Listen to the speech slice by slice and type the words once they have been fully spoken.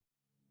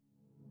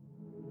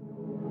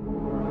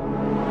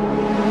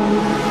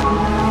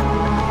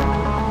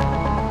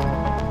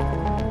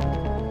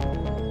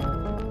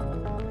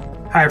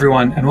Hi,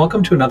 everyone, and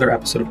welcome to another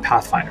episode of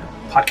Pathfinder,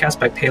 a podcast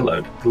by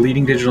Payload, the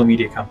leading digital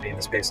media company in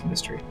the space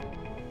industry.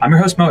 I'm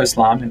your host, Mo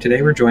Islam, and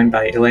today we're joined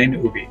by Hélène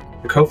Huby,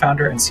 the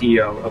co-founder and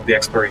CEO of the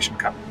Exploration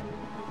Company,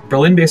 a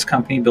Berlin-based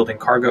company building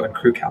cargo and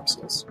crew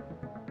capsules.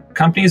 The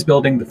company is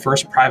building the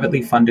first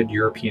privately funded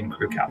European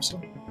crew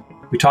capsule.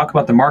 We talk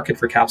about the market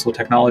for capsule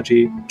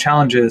technology,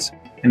 challenges,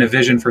 and a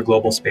vision for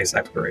global space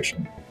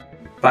exploration.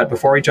 But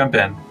before we jump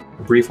in,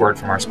 a brief word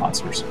from our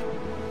sponsors.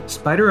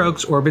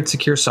 SpiderOak's Orbit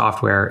Secure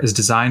software is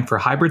designed for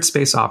hybrid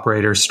space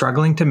operators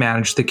struggling to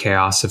manage the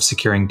chaos of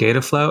securing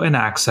data flow and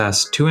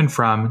access to and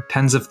from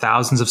tens of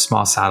thousands of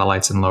small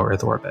satellites in low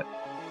Earth orbit.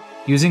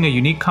 Using a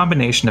unique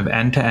combination of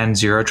end-to-end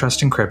zero-trust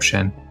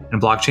encryption and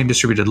blockchain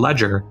distributed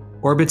ledger,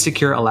 Orbit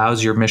Secure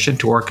allows your mission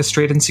to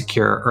orchestrate and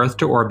secure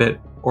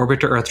Earth-to-orbit,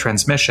 orbit-to-Earth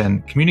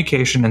transmission,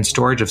 communication, and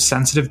storage of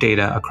sensitive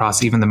data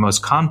across even the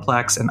most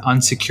complex and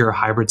unsecure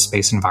hybrid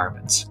space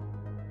environments.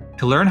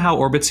 To learn how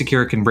Orbit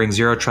Secure can bring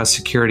zero-trust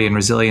security and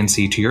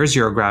resiliency to your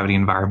zero-gravity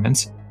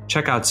environments,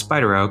 check out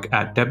SpiderOak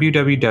at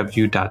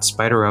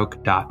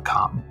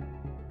www.spideroak.com.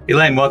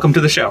 Hélène, welcome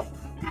to the show.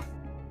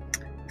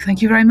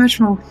 Thank you very much,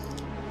 Mo.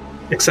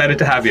 Excited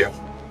to have you.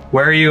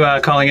 Where are you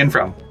calling in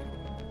from?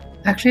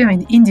 Actually, I'm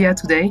in India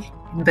today,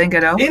 in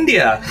Bangalore.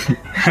 India!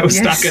 I was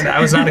Yes. I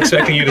was not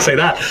expecting you to say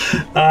that.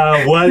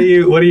 What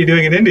are you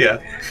doing in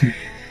India?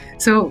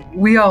 So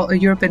we are a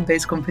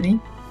European-based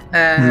company.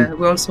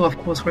 We're also, of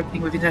course,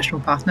 working with international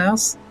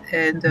partners,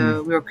 and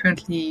we are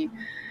currently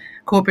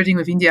cooperating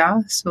with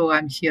India. So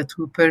I'm here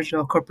to push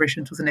our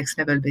cooperation to the next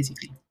level,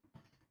 basically.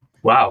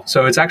 Wow.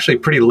 So it's actually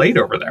pretty late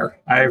over there.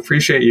 I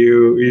appreciate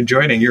you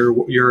joining.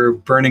 You're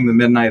burning the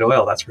midnight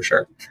oil, that's for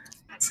sure.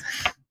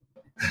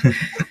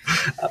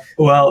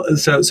 Well,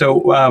 so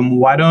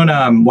why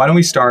don't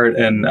we start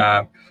and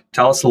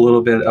tell us a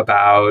little bit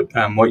about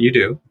what you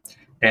do,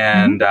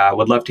 and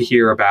would love to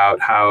hear about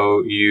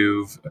how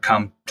you've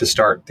come to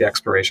start the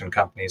Exploration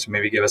Company. So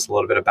maybe give us a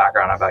little bit of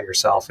background about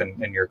yourself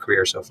and your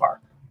career so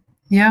far.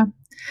 Yeah.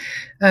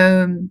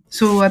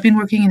 So I've been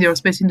working in the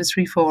aerospace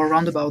industry for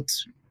around about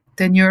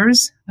 10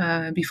 years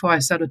before I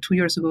started 2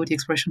 years ago the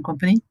Exploration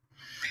Company,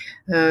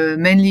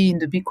 mainly in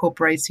the big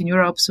corporates in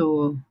Europe,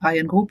 so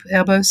Ariane Group,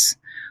 Airbus.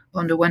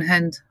 On the one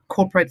hand,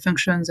 corporate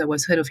functions, I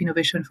was head of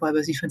innovation for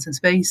Airbus Defence and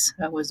Space.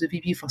 I was the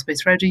VP for space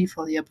strategy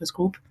for the Airbus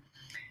Group.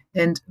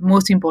 And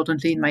most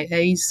importantly, in my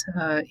A's,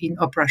 in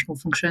operational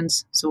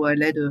functions. So I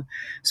led a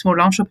small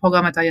launcher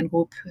program at Ariane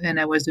Group, and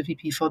I was the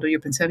VP for the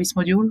European Service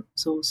Module,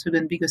 so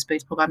second biggest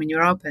space program in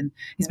Europe. And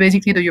it's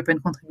basically the European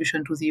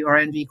contribution to the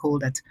Orion vehicle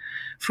that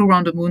flew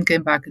around the moon,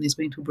 came back, and is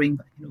going to bring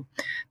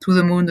to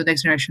the moon the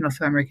next generation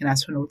of American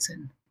astronauts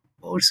and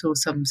also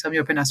some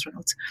European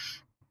astronauts.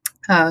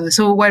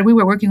 So while we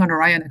were working on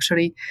Orion,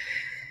 actually,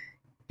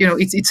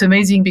 it's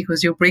amazing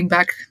because you bring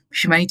back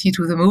humanity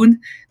to the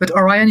moon, but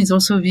Orion is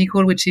also a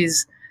vehicle which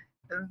is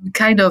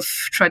kind of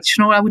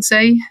traditional, I would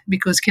say,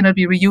 because cannot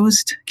be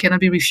reused, cannot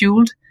be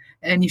refueled.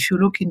 And if you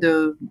look in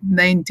the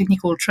main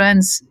technical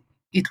trends,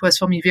 it was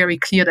for me very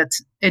clear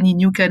that any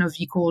new kind of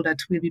vehicle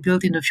that will be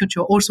built in the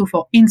future, also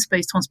for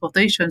in-space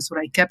transportation, so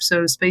like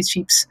capsules,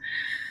 spaceships,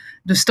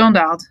 the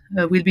standard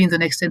will be in the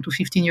next 10 to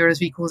 15 years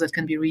vehicles that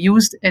can be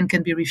reused and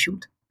can be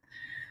refueled.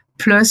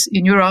 Plus,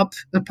 in Europe,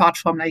 apart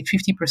from like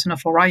 50%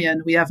 of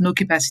Orion, we have no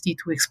capacity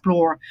to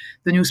explore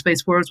the new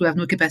space worlds. We have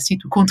no capacity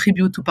to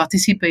contribute, to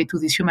participate to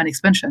this human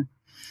expansion.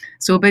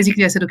 So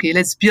basically, I said, okay,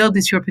 let's build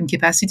this European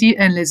capacity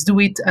and let's do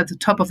it at the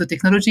top of the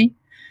technology.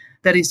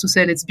 That is to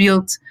say, let's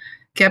build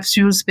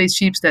capsules,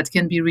 spaceships that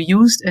can be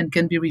reused and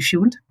can be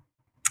refueled.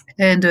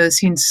 And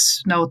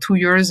since now 2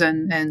 years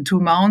and 2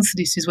 months,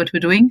 this is what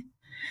we're doing.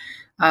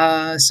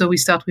 So we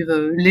start with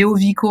a LEO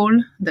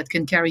vehicle that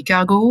can carry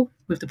cargo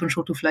with the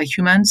potential to fly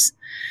humans,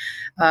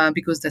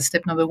 because that's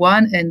step number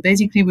one. And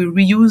basically, we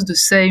reuse the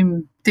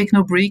same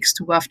techno bricks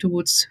to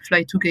afterwards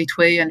fly to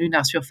Gateway and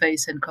lunar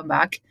surface and come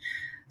back.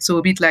 So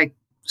a bit like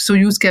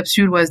Soyuz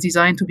capsule was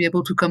designed to be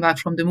able to come back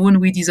from the moon.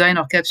 We design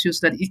our capsules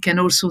so that it can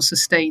also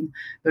sustain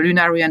a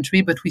lunar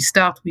re-entry, but we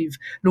start with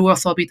low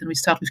Earth orbit and we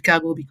start with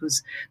cargo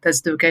because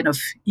that's the kind of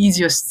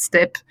easiest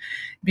step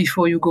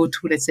before you go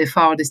to, let's say,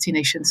 far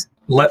destinations.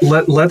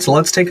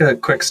 Let's take a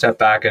quick step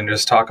back and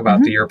just talk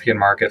about the European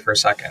market for a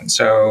second.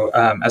 So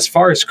as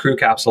far as crew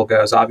capsule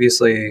goes,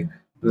 obviously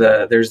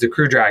there's the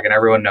Crew Dragon.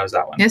 Everyone knows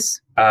that one.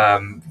 Yes.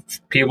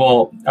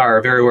 People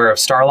are very aware of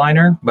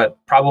Starliner, but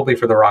probably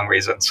for the wrong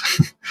reasons.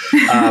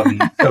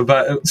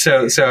 But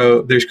so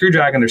there's Crew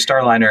Dragon, there's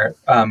Starliner.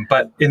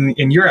 But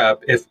in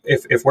Europe,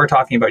 if we're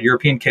talking about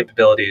European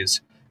capabilities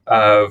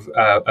of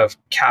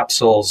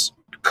capsules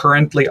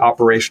currently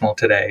operational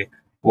today,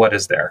 what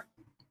is there?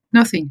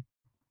 Nothing.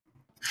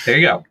 There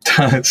you go.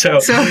 So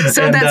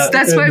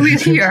that's why we're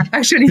here.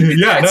 Actually,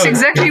 that's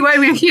exactly why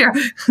we're here.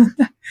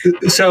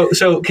 So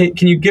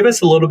can you give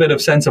us a little bit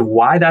of sense of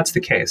why that's the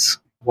case?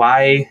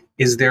 Why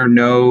is there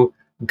no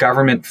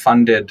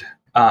government-funded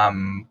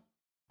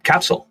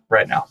capsule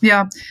right now?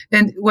 Yeah,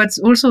 and what's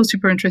also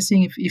super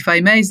interesting, if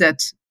I may, is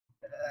that,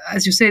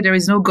 as you say, there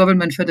is no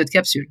government-funded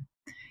capsule.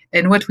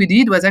 And what we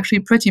did was actually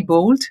pretty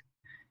bold.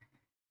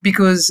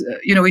 because,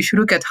 if you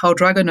look at how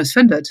Dragon was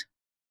funded,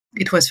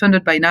 it was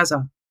funded by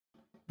NASA.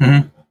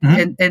 Mm-hmm.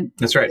 Mm-hmm. And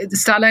that's right.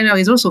 Starliner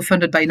is also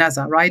funded by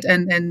NASA, right?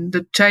 And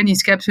the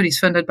Chinese capsule is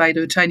funded by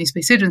the Chinese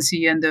Space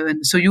Agency, and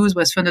Soyuz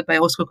was funded by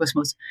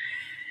Roskosmos.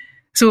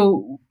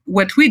 So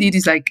what we did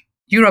is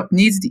Europe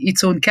needs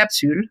its own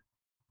capsule.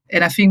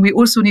 And I think we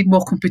also need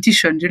more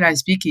competition, generally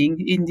speaking,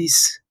 in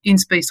this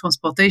in-space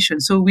transportation.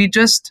 So we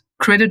just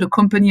created a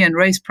company and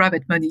raised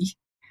private money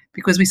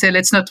because we say,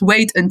 let's not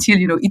wait until,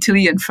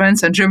 Italy and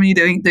France and Germany,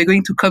 they're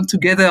going to come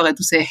together and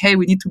to say, hey,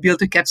 we need to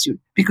build a capsule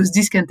because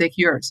this can take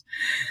years.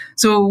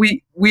 So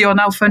we are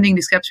now funding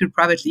this capsule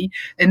privately.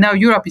 And now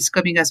Europe is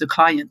coming as a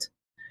client.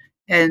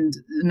 And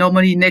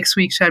normally next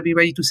week shall be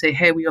ready to say,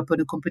 hey, we open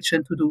a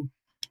competition to do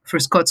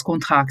first COTS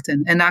contract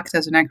and act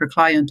as an anchor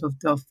client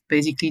of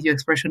basically the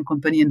exploration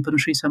company and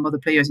potentially some other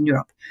players in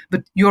Europe.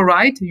 But you're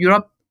right,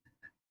 Europe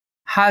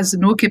has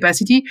no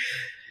capacity.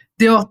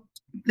 There are,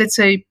 let's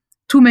say,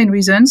 two main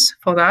reasons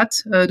for that.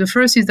 The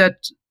first is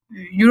that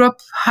Europe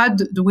had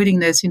the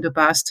willingness in the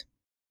past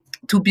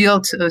to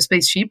build a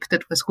spaceship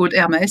that was called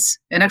Hermes,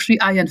 and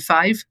actually Ariane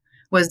 5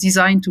 was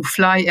designed to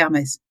fly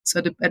Hermes.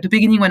 So at the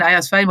beginning when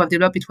Ariane 5 was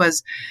developed, it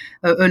was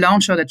a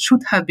launcher that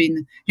should have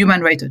been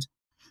human-rated.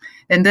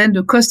 And then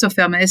the cost of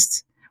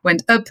Hermes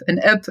went up and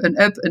up and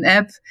up and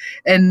up.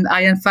 And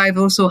Ariane 5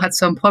 also had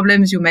some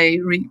problems. You may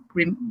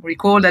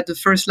recall that the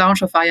first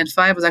launch of Ariane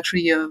 5 was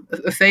actually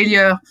a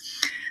failure.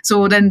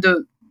 So then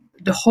the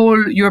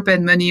whole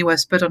European money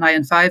was put on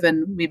Ariane 5,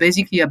 and we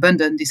basically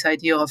abandoned this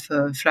idea of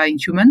flying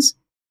humans.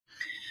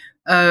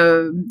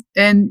 And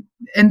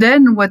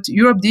then what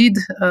Europe did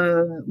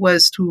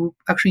was to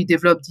actually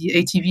develop the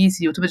ATVs,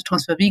 the automated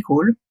transfer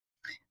vehicle,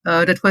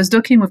 that was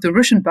docking with the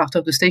Russian part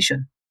of the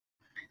station.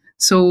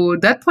 So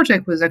that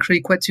project was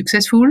actually quite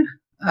successful,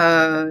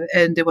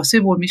 and there were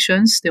several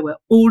missions. They were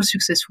all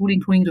successful,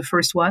 including the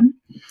first one.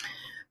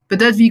 But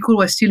that vehicle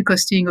was still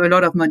costing a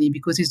lot of money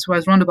because it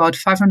was around about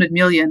 500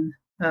 million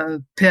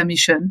per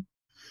mission.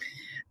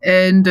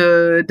 And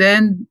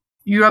then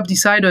Europe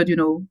decided,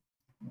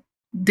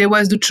 there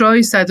was the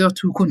choice either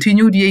to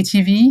continue the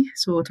ATV,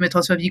 so automated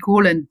transfer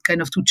vehicle, and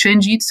kind of to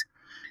change it.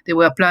 There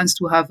were plans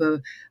to have a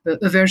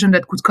version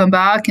that could come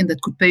back and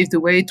that could pave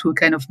the way to a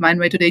kind of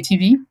man-rated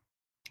ATV.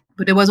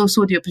 But there was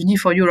also the opportunity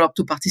for Europe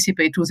to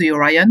participate to the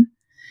Orion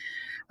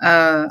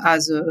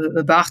as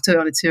a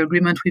barter, let's say,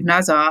 agreement with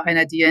NASA. And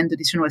at the end, the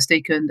decision was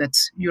taken that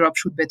Europe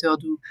should better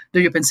do the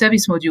European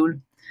Service Module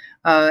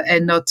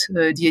and not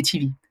the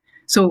ATV.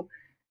 So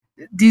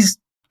these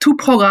two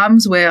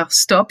programs were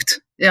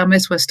stopped.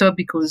 Hermes was stopped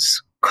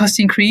because cost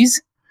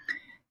increase.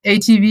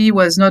 ATV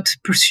was not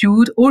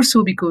pursued,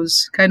 also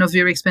because kind of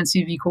very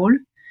expensive vehicle.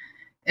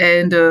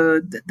 And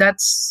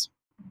that's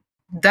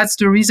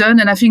the reason.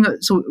 And I think,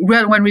 so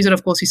one reason,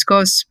 of course, is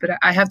cost, but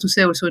I have to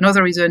say also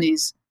another reason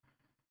is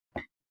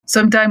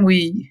sometimes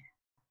we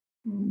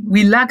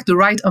lack the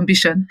right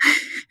ambition.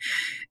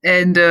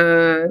 And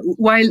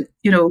while,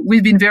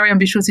 we've been very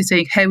ambitious in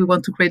saying, hey, we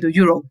want to create a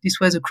euro. This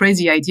was a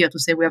crazy idea to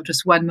say we have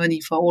just one money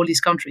for all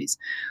these countries.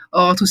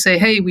 Or to say,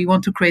 hey, we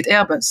want to create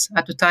Airbus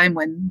at the time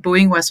when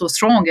Boeing was so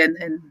strong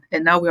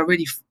and now we are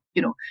really,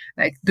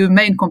 like the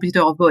main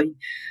competitor of Boeing.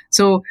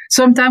 So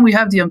sometimes we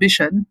have the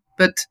ambition,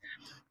 but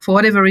for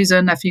whatever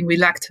reason, I think we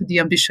lacked the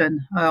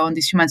ambition on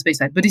this human space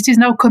side. But it is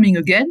now coming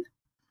again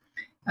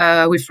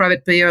with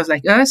private players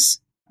like us.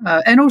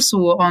 And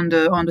also on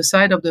the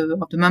side of the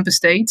member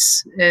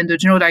states, and the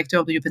general director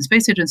of the European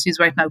Space Agency is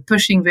right now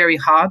pushing very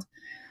hard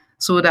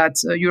so that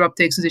Europe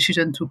takes the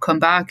decision to come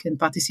back and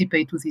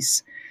participate to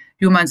this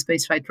human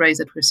spaceflight race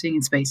that we're seeing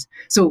in space.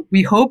 So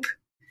we hope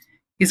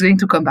it's going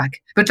to come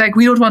back. But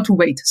we don't want to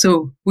wait.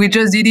 So we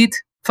just did it,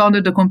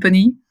 founded the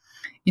company.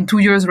 In 2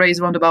 years,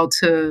 raised around about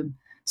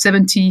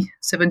 70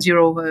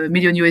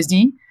 million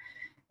USD.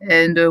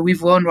 And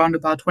we've won around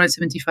about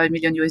 175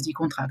 million USD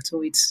contract.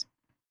 So it's,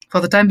 for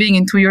the time being,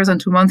 in 2 years and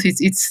 2 months,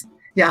 it's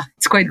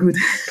quite good.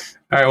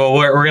 All right. Well,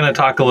 we're going to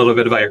talk a little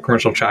bit about your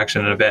commercial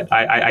traction in a bit.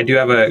 I do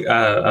have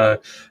a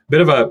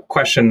bit of a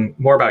question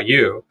more about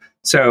you.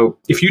 So,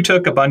 if you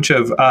took a bunch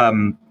of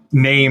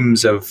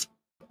names of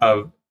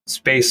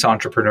space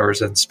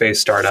entrepreneurs and space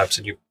startups,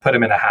 and you put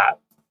them in a hat,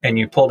 and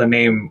you pulled a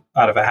name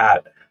out of a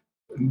hat,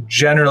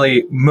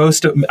 generally,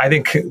 I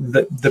think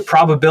the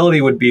probability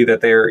would be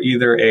that they're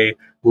either a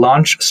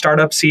launch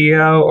startup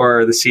CEO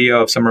or the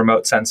CEO of some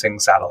remote sensing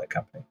satellite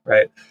company,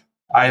 right?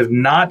 I have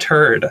not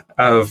heard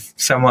of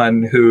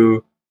someone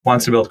who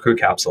wants to build crew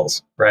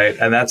capsules, right?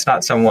 And that's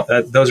not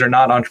those are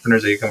not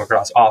entrepreneurs that you come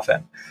across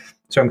often.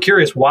 So I'm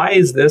curious, why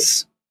was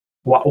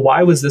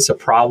this a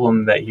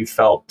problem that you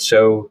felt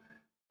so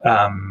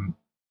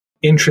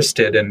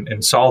interested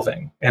in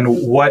solving?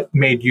 And what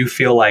made you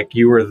feel like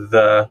you were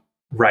the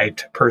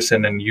right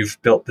person and you've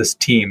built this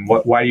team?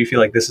 Why do you feel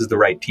like this is the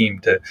right team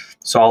to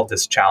solve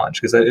this challenge?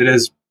 Because it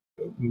is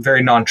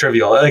very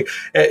non-trivial. Like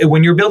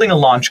when you're building a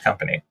launch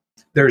company,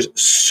 there's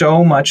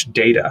so much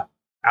data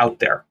out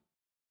there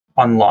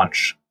on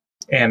launch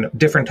and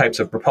different types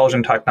of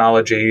propulsion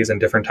technologies and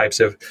different types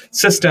of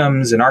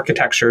systems and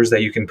architectures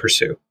that you can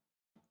pursue.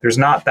 There's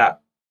not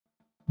that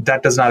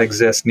that does not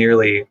exist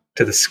nearly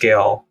to the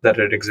scale that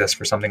it exists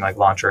for something like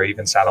launch or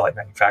even satellite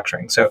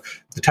manufacturing. So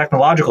the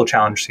technological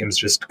challenge seems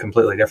just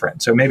completely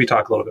different. So maybe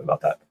talk a little bit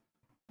about that.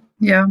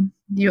 Yeah,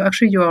 you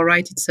are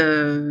right.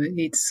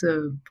 It's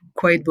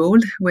quite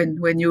bold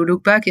when you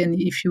look back, and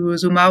if you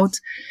zoom out,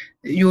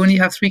 you only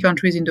have 3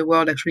 countries in the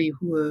world actually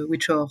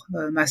which are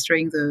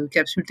mastering the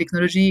capsule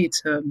technology.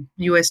 It's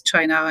US,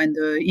 China, and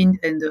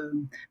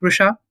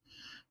Russia,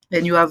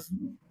 and you have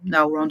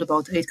now around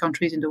about 8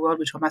 countries in the world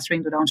which are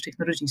mastering the launch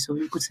technology. So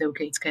you could say,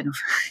 okay, it's kind of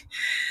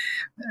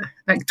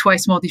like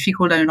twice more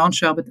difficult than a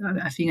launcher, but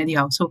I think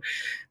anyhow. So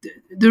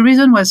the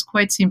reason was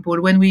quite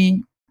simple. When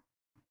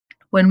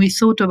we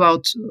thought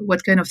about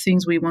what kind of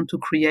things we want to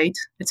create,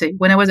 let's say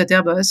when I was at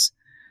Airbus,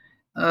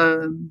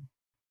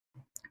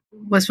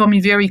 was for me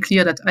very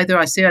clear that either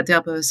I stay at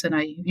Airbus and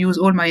I use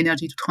all my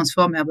energy to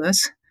transform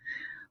Airbus,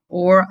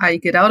 or I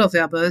get out of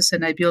Airbus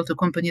and I build a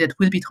company that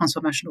will be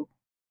transformational.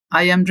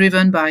 I am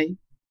driven by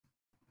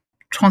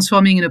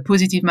transforming in a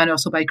positive manner,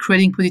 so by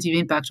creating positive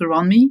impact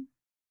around me,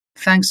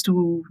 thanks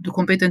to the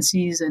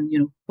competencies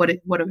and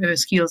whatever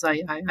skills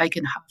I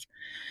can have.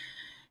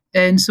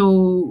 And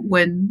so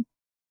when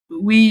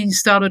we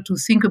started to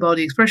think about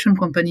the expression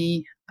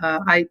company,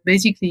 I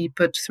basically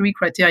put 3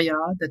 criteria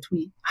that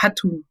we had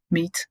to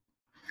meet.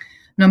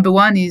 Number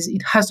 1 is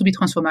it has to be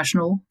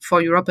transformational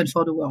for Europe and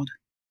for the world.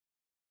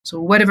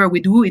 So whatever we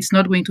do, it's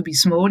not going to be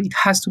small. It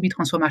has to be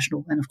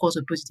transformational and, of course,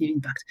 a positive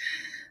impact.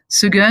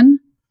 Second,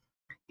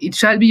 it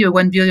shall be a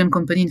 1 billion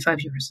company in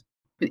 5 years.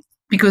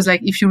 Because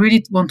if you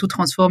really want to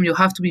transform, you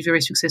have to be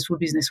very successful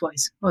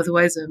business-wise.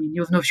 Otherwise,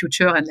 you have no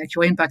future and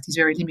your impact is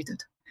very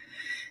limited.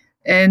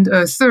 And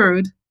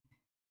third,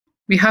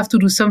 we have to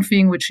do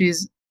something which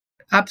is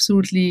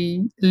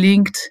absolutely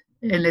linked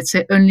and, let's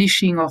say,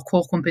 unleashing our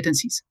core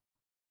competencies.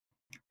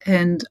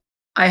 And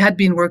I had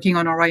been working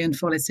on Orion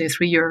for, let's say,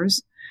 3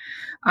 years.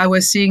 I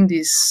was seeing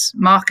this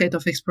market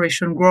of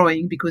exploration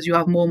growing because you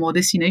have more and more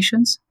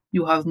destinations.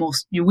 You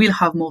will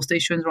have more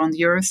stations around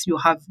the Earth. You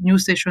have new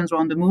stations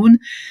around the Moon.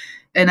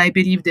 And I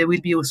believe there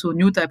will be also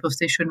new type of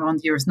station around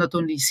the Earth, not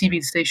only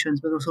civil stations,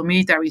 but also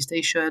military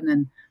station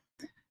and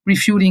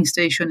refueling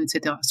station,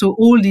 etc. So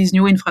all these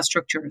new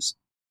infrastructures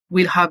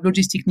will have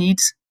logistic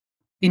needs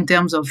in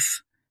terms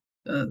of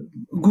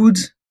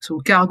goods, so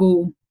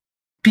cargo,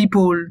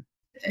 people,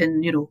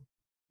 and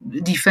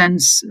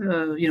defense,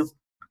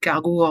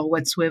 cargo or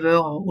whatsoever,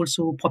 are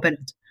also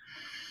propellant.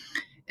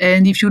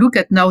 And if you look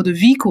at now the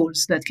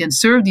vehicles that can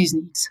serve these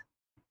needs,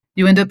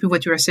 you end up with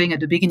what you were saying at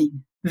the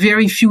beginning.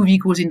 Very few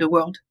vehicles in the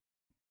world.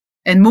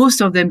 And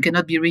most of them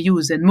cannot be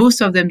reused, and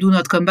most of them do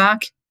not come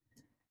back.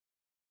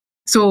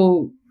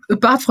 So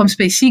apart from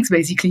SpaceX,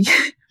 basically,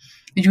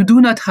 you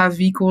do not have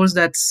vehicles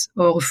that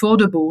are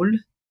affordable,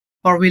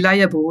 are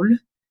reliable,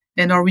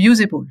 and are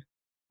reusable.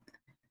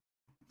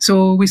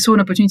 So we saw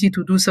an opportunity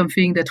to do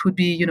something that would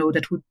be,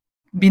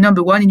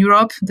 number 1 in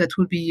Europe, that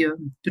would be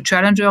the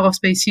challenger of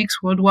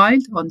SpaceX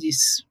worldwide on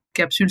this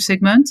capsule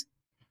segment.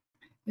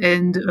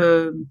 And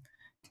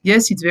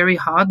yes, it's very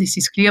hard, this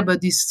is clear,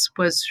 but this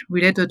was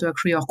related to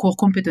actually our core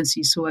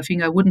competencies. So I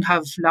think I wouldn't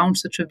have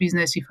launched such a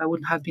business if I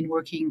wouldn't have been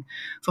working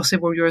for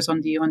several years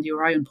on the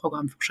Orion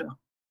program, for sure.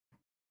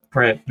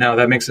 Right. No,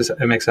 that makes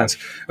sense.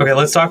 Okay,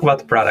 let's talk about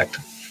the product.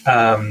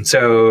 I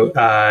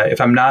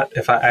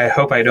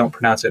hope I don't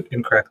pronounce it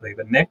incorrectly,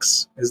 but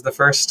Nyx is the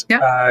first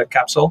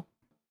capsule.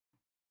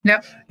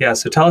 Yeah. Yeah.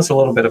 So tell us a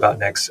little bit about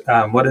Nyx.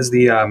 What is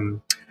the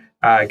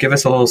give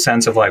us a little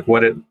sense of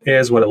what it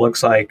is, what it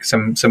looks like,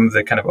 some of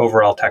the kind of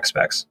overall tech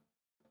specs.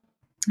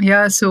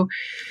 Yeah. So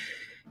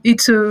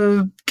it's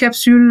a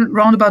capsule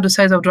round about the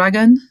size of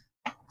Dragon.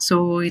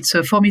 So it's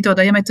a 4-meter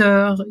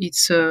diameter.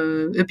 It's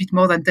a bit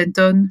more than 10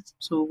 ton.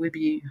 So we'll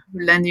be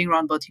landing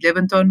around about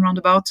 11 ton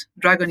roundabout.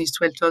 Dragon is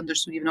 12 ton,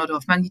 just to give an order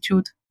of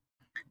magnitude.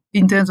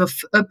 In terms of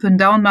up and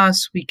down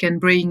mass, we can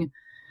bring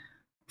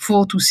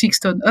 4 to 6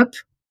 ton up.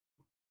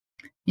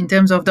 In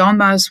terms of down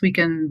mass, we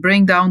can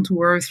bring down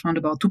to Earth around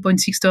about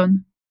 2.6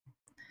 ton.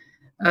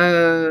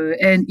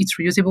 And it's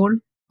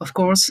reusable, of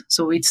course.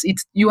 So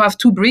you have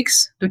 2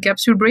 bricks, the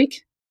capsule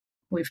brick,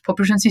 with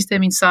propulsion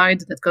system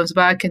inside that comes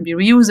back, can be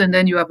reused. And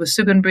then you have a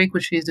second brick,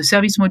 which is the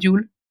service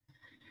module,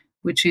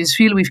 which is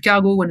filled with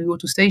cargo when we go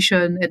to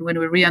station. And when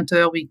we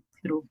re-enter, we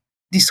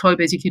destroy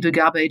basically the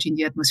garbage in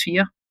the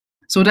atmosphere.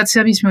 So that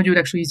service module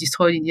actually is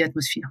destroyed in the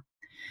atmosphere.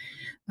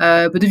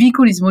 But the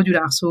vehicle is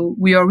modular. So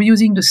we are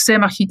reusing the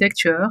same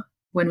architecture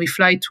when we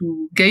fly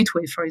to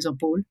Gateway, for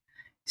example.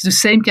 It's the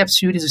same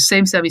capsule, it's the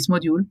same service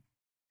module.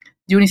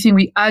 The only thing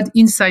we add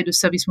inside the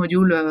service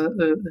module,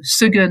 a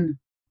second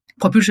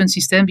propulsion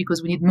system,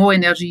 because we need more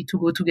energy to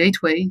go to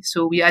Gateway.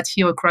 So we add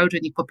here a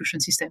cryogenic propulsion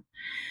system.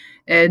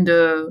 And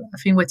I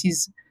think what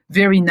is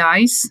very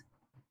nice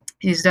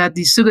is that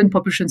the second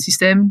propulsion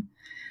system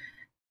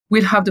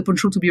will have the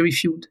potential to be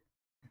refueled.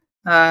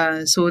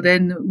 So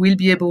then we'll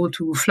be able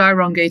to fly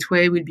around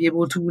Gateway, we'll be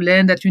able to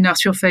land at lunar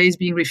surface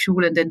being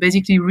refueled, and then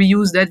basically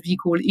reuse that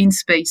vehicle in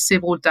space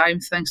several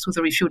times thanks to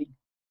the refueling.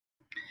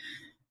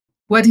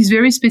 What is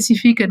very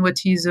specific and what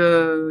is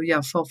for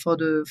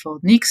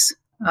Nyx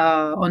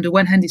On the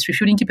one hand, this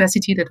refueling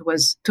capacity that I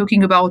was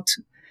talking about,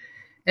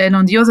 and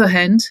on the other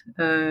hand,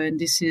 and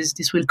this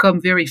will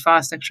come very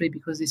fast actually,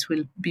 because this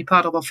will be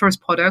part of our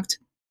first product.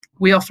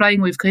 We are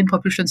flying with green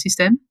propulsion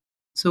system.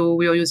 So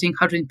we are using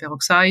hydrogen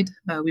peroxide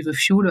with a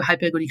fuel, a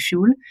hypergolic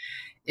fuel.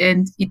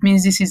 And it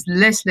means this is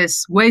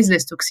way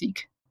less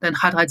toxic than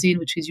hydrazine,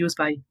 which is used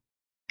by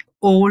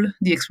all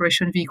the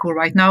exploration vehicle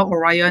right now.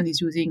 Orion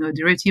is using a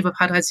derivative of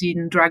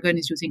hydrazine. Dragon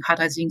is using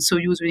hydrazine.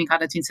 Soyuz using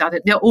hydrazine.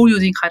 They're all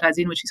using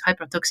hydrazine, which is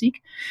hypertoxic.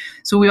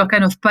 So we are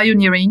kind of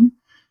pioneering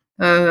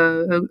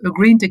a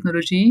green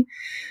technology,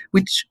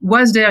 which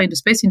was there in the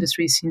space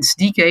industry since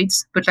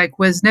decades, but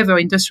was never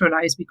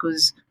industrialized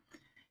because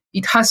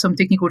it has some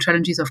technical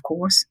challenges, of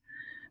course.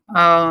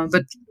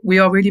 But we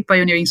are really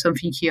pioneering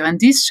something here. And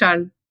this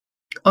shall,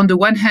 on the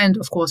one hand,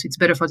 of course, it's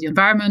better for the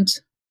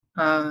environment.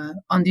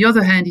 On the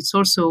other hand, it's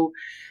also,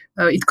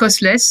 it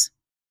costs less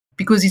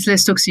because it's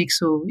less toxic.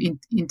 So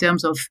in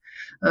terms of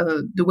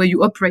the way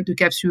you operate the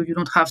capsule, you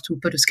don't have to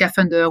put a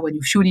scaphandre when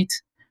you fuel it.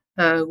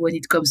 When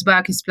it comes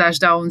back, it's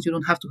splashdowns. You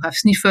don't have to have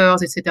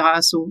sniffers,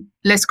 etc. So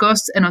less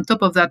costs. And on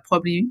top of that,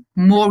 probably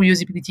more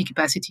reusability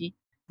capacity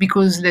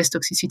because less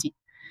toxicity.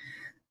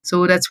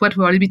 So that's what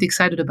we're a little bit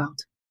excited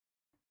about.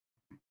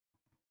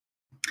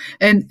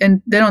 And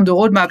then on the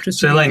roadmap, just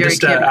so Hélène,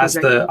 just to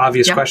ask the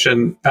obvious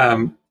question.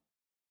 I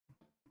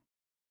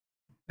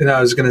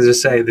was going to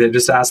just say that,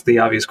 just ask the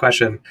obvious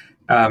question.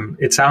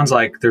 It sounds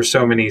like there's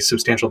so many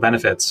substantial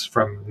benefits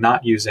from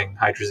not using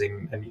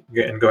hydrazine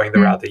and going the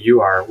route that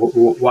you are.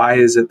 Why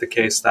is it the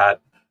case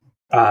that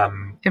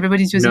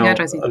everybody's using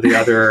hydrazine? The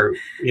other,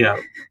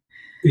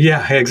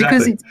 yeah,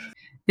 exactly.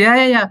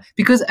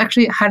 Because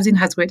actually hydrazine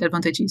has great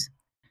advantages.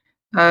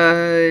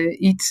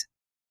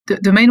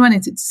 The main one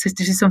is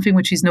this is something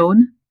which is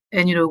known,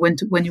 and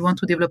when you want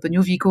to develop a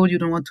new vehicle, you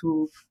don't want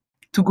to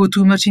go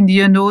too much in the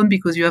unknown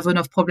because you have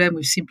enough problem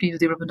with simply the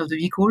development of the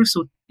vehicle.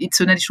 So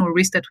it's an additional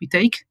risk that we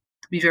take,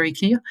 to be very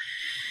clear.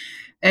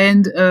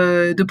 And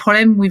the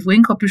problem with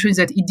green propulsion is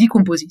that it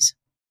decomposes.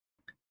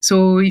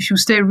 So if you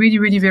stay really,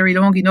 really very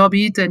long in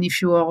orbit, and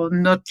if you are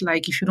not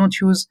if you don't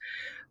use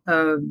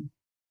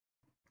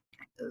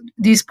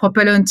these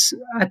propellants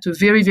at a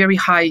very, very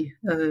high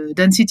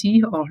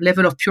density or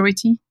level of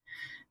purity,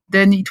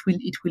 then it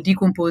will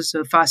decompose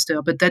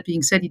faster. But that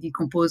being said, it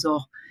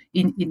decomposes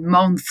in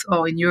months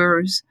or in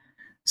years.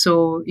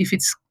 So if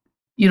it's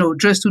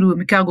just to do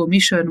a cargo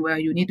mission where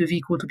you need the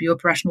vehicle to be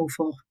operational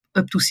for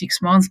up to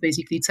 6 months,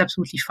 basically, it's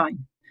absolutely fine.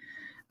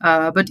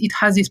 But it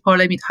has this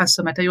problem. It has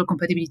some material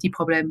compatibility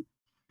problem,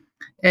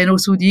 and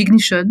also the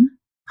ignition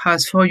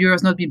has for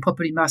years not been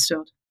properly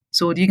mastered.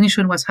 So the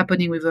ignition was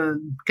happening with a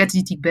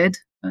catalytic bed.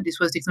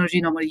 This was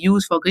technology normally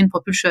used for green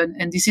propulsion,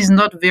 and this is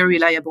not very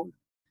reliable.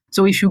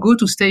 So if you go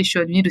to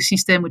station, you need a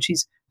system which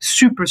is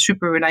super,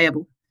 super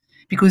reliable.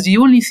 Because the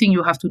only thing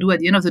you have to do at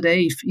the end of the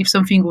day, if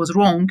something goes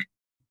wrong,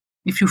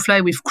 if you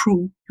fly with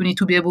crew, you need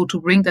to be able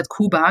to bring that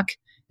crew back.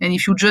 And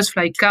if you just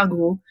fly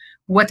cargo,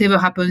 whatever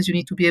happens, you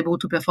need to be able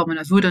to perform an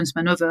avoidance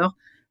maneuver,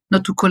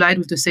 not to collide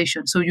with the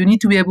station. So you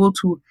need to be able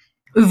to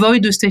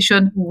avoid the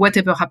station,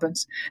 whatever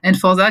happens. And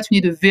for that, you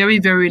need a very,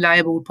 very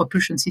reliable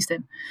propulsion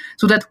system.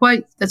 So that's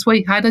why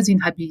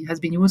hydrazine has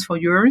been used for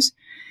years.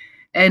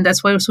 And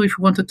that's why also if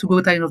we wanted to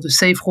go kind of the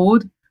safe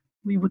road,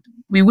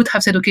 we would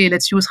have said, okay,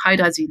 let's use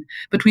hydrazine.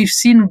 But we've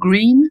seen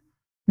green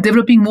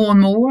developing more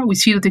and more. We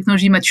see the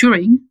technology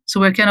maturing.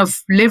 So we're kind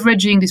of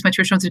leveraging this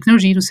maturation of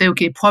technology to say,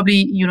 okay,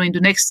 probably, in the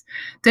next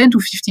 10 to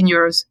 15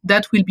 years,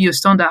 that will be a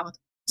standard.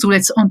 So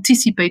let's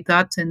anticipate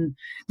that and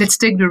let's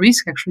take the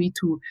risk actually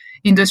to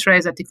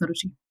industrialize that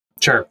technology.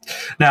 Sure.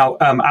 Now,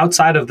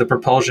 outside of the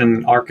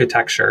propulsion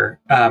architecture,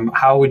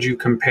 how would you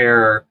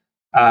compare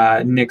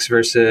Nyx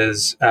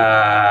versus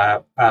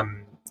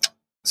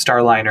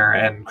Starliner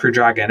and Crew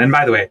Dragon? And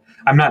by the way,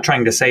 I'm not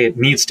trying to say it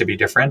needs to be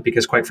different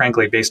because, quite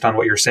frankly, based on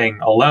what you're saying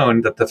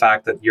alone, that the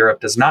fact that Europe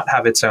does not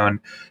have its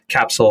own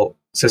capsule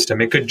system,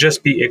 it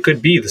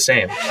could be the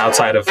same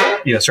outside of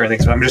certain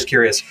things. But I'm just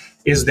curious: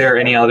 is there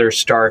any other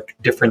stark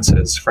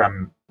differences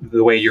from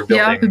the way you're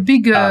building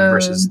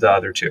versus the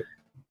other two?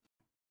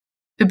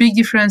 A big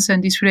difference,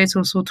 and this relates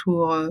also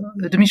to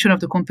the mission of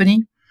the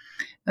company,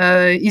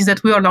 is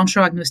that we are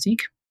launcher agnostic.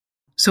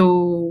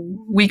 So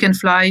we can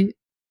fly.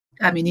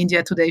 I'm in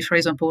India today, for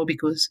example,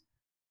 because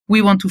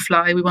we want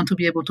to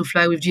be able to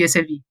fly with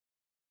GSLV,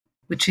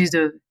 which is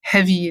the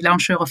heavy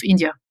launcher of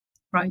India,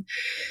 right?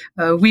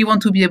 We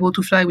want to be able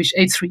to fly with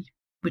H3,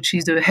 which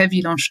is the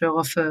heavy launcher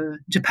of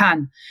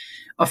Japan.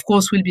 Of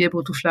course, we'll be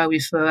able to fly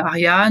with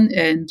Ariane,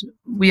 and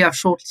we have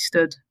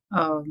shortlisted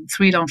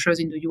 3 launchers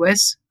in the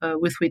US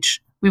with which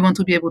we want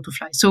to be able to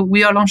fly. So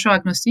we are launcher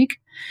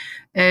agnostic,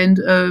 and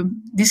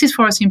this is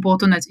for us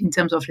important in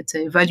terms of, let's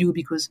say, value,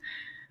 because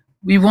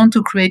we want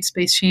to create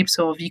spaceships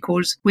or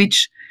vehicles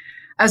which,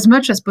 as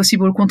much as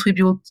possible,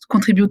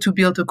 contribute to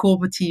build a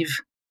cooperative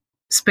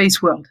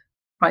space world,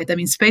 right? I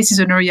mean, space is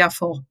an area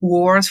for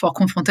wars, for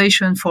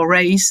confrontation, for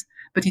race,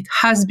 but it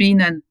has been,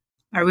 and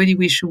I really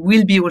wish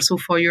will be also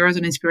for years,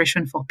 an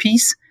inspiration for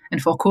peace and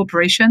for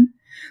cooperation.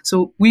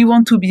 So we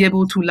want to be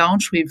able to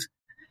launch with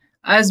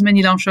as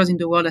many launchers in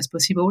the world as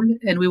possible,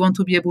 and we want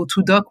to be able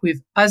to dock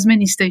with as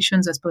many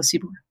stations as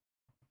possible.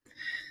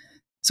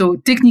 So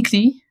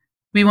technically,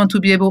 we want to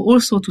be able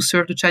also to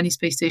serve the Chinese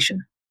space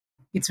station.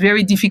 It's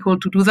very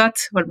difficult to do that,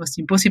 almost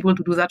impossible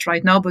to do that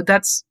right now, but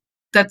that's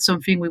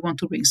something we want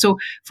to bring. So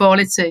for,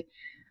 let's say,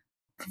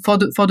 for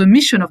the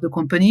mission of the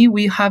company,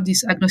 we have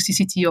this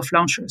agnosticity of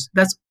launchers.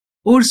 That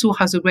also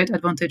has a great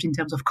advantage in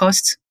terms of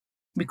costs,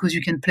 because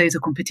you can play the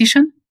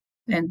competition,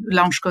 and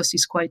launch cost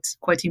is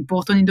quite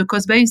important in the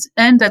cost base.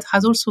 And that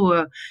has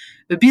also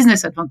a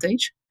business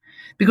advantage,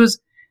 because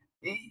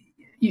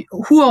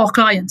who are our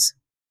clients?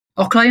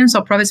 Our clients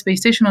are private space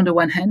station on the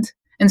one hand,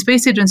 and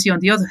space agency on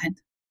the other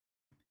hand.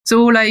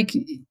 So, like,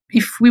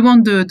 if we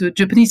want the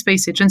Japanese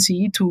space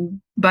agency to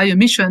buy a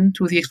mission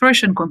to the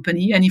exploration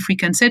company, and if we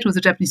can say to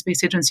the Japanese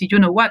space agency, you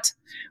know what,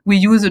 we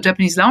use a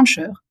Japanese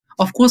launcher,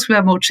 of course we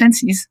have more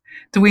chances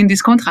to win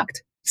this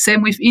contract.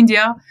 Same with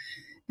India,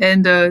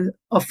 and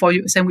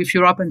same with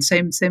Europe, and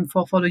same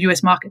for the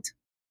US market.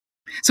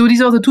 So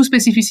these are the two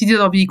specificities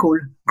of our vehicle: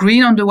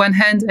 green on the one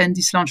hand, and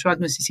this launcher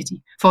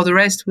agnosticity. For the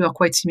rest, we are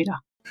quite similar.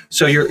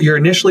 So you're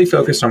initially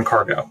focused on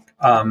cargo,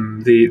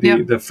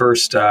 the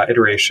first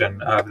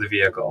iteration of the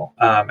vehicle,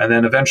 and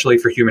then eventually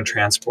for human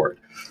transport.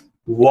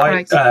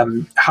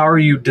 How are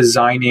you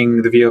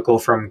designing the vehicle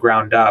from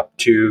ground up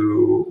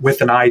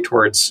with an eye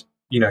towards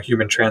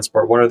human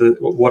transport?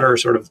 What are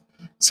sort of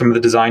some of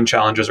the design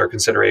challenges or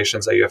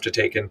considerations that you have to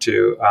take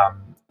into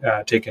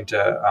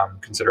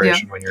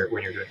consideration when you're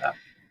doing that?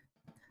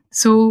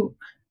 So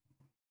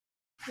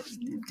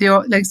there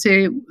are,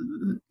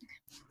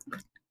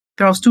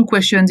 there are two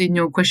questions in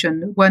your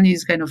question. One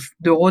is kind of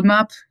the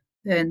roadmap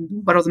and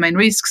what are the main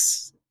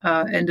risks.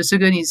 And the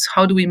second is,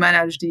 how do we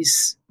manage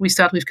this? We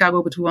start with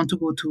cargo, but we want to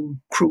go to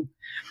crew.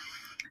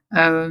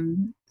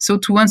 So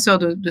to answer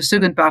the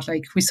second part,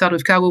 like we start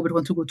with cargo, but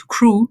want to go to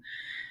crew,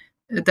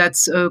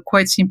 that's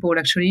quite simple,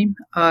 actually.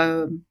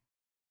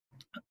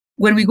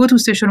 When we go to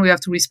station, we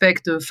have to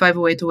respect the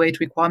 50808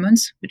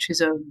 requirements, which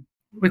is a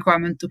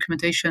requirement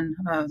documentation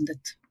that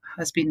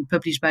has been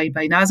published by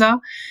NASA.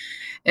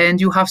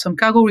 And you have some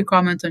cargo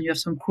requirement and you have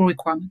some crew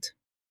requirement.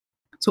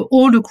 So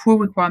all the crew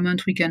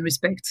requirement we can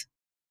respect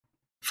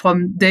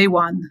from day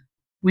one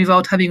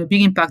without having a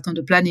big impact on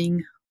the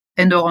planning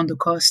and or on the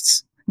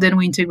costs. Then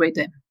we integrate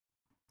them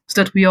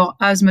so that we are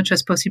as much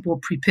as possible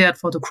prepared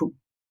for the crew.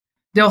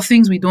 There are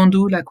things we don't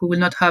do, like we will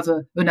not have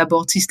an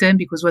abort system,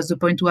 because what's the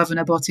point to have an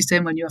abort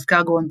system when you have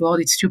cargo on board?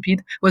 It's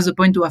stupid. What's the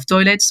point to have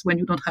toilets when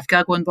you don't have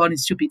cargo on board?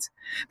 It's stupid.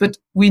 But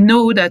we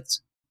know that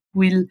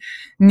we'll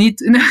need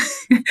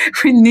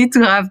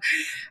to have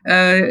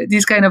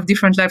this kind of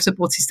different life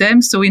support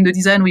systems. So in the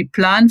design, we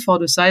plan for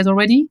the size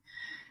already.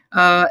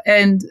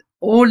 And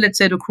all, let's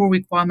say, the crew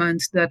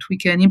requirements that we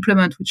can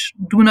implement, which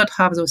do not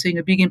have, those saying,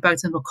 a big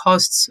impact on the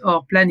costs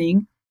or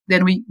planning,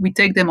 then we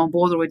take them on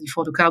board already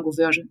for the cargo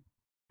version.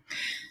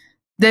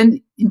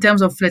 Then in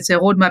terms of, let's say,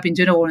 roadmap in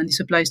general, and this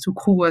applies to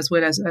crew as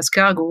well as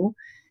cargo,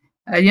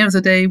 at the end of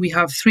the day, we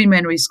have three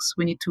main risks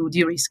we need to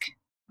de-risk.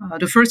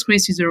 The first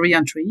risk is the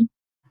re-entry.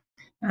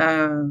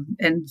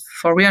 And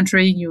for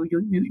re-entry,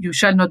 you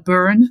shall not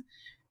burn,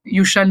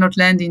 you shall not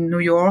land in New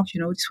York,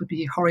 this would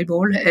be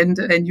horrible,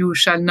 and you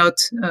shall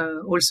not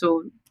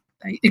also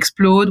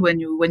explode when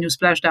you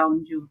splash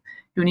down. You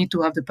need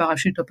to have the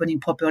parachute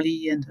opening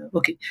properly, and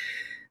okay.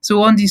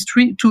 So on these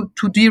three,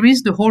 to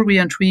de-risk the whole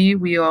re-entry,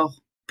 we are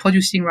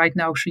producing right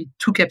now actually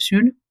 2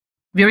 capsules,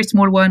 very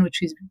small one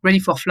which is ready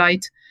for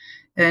flight,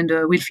 and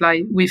will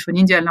fly with an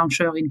Indian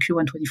launcher in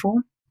Q1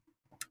 24.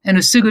 And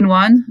a second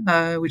one,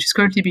 which is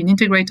currently being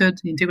integrated.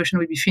 The integration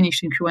will be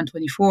finished in Q1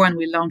 24 and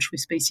will launch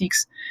with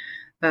SpaceX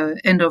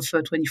end of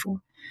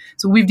 24.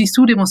 So with these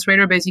 2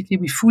 demonstrators, basically,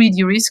 we fully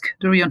de-risk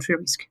the re-entry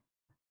risk.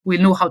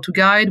 We'll know how to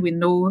guide, we'll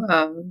know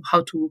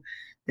how to,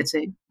 let's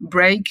say,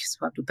 brake,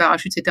 so have to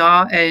parachute,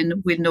 etc., and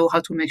we'll know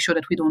how to make sure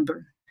that we don't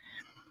burn.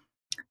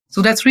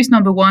 So that's risk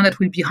number 1 that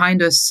will be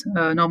behind us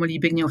normally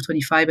beginning of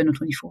 25 and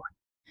 24.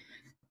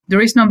 The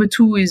risk number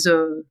 2 is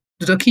the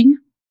docking.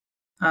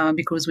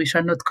 Because we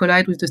shall not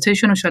collide with the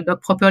station, we shall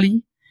dock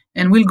properly,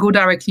 and we'll go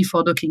directly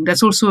for docking.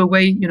 That's also a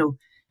way,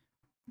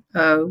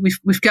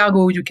 with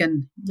cargo, you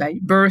can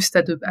burst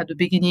at the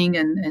beginning,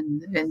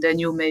 and then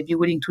you may be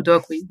willing to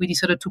dock. We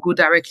decided to go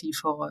directly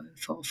for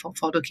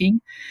docking,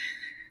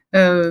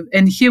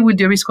 and here we'll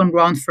de-risk on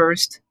ground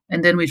first,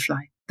 and then we'll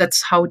fly.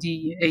 That's how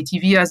the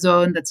ATV has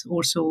done. That's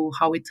also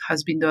how it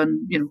has been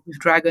done, with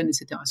Dragon,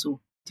 etc. So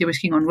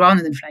de-risking on ground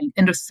and then flying.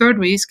 And the third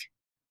risk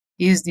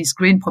is this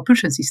green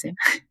propulsion system,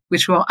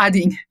 which we're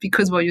adding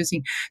because we're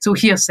using. So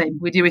here, same,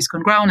 we de-risk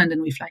on ground and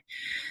then we fly.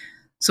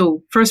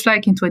 So first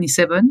flight in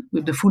 27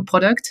 with the full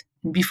product,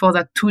 and before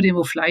that, 2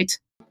 demo flights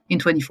in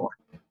 24.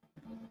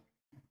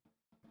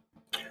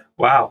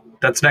 Wow,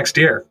 that's next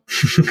year.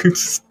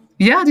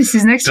 Yeah, this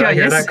is next year. Did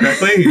I hear that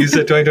correctly? You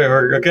said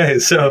 2024. Okay,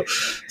 so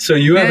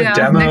you have a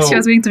demo. Next year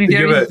is going to be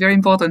very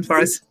important for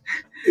us.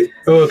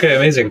 Oh, okay,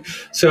 amazing.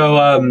 So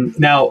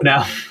now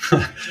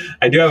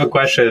I do have a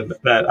question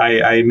that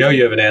I know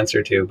you have an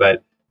answer to,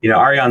 but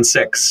Ariane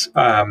 6.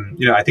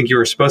 I think you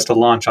were supposed to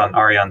launch on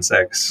Ariane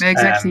 6.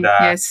 Exactly. And,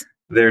 yes.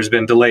 There's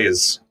been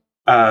delays.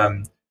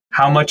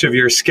 How much of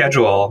your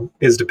schedule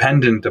is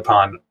dependent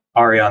upon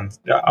Ariane,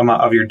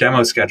 of your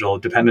demo schedule,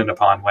 dependent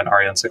upon when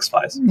Ariane 6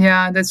 flies?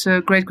 Yeah, that's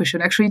a great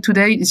question. Actually,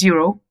 today,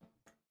 0.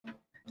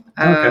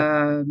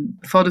 Okay.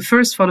 For the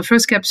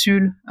first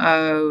capsule,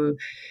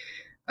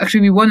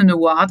 actually we won an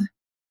award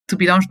to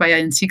be launched by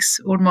Ariane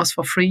 6 almost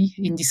for free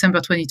in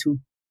December 22.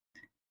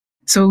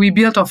 So we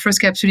built our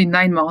first capsule in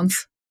 9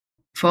 months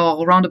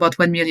for around about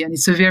 1 million.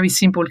 It's a very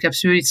simple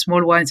capsule, it's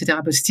small one,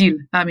 etc. But still,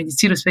 it's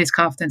still a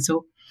spacecraft, and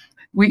so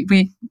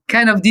we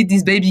kind of did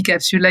this baby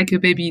capsule like a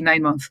baby in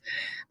 9 months.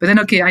 But then,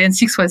 Ariane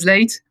 6 was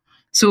late.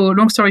 So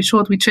long story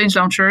short, we changed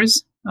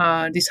launchers.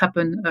 This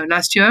happened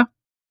last year,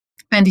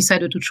 and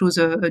decided to choose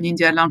an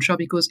Indian launcher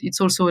because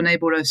it's also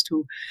enabled us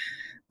to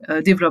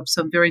develop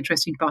some very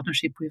interesting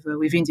partnership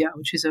with India,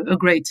 which is a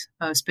great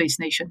space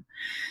nation.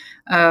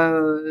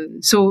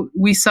 So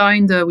we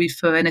signed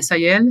with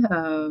NSIL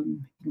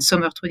in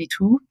summer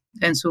 22,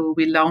 and so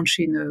we launch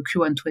in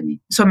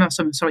summer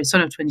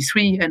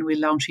 23, and we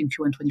launch in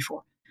Q1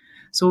 24.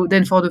 So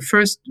then for the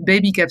first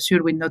baby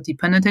capsule, we're not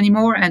dependent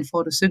anymore, and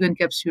for the second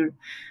capsule,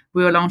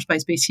 we were launched by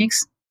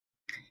SpaceX.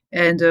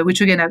 And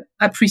which again, I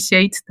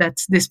appreciate that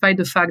despite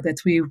the fact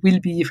that we will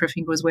be, if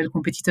everything goes well,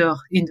 competitor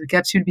in the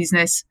capsule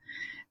business,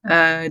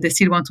 they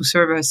still want to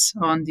serve us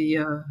on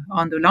the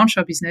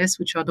launcher business,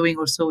 which are doing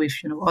also with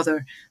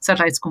other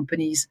satellites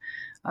companies,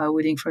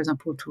 willing, for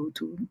example, to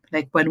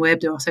like OneWeb.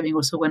 They are serving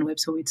also OneWeb.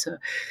 So it's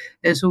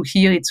and so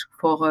here it's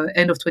for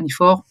end of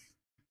 24,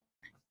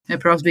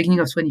 and perhaps beginning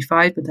of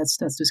 25. But that's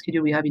the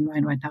schedule we have in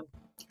mind right now.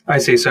 I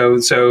see.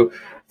 So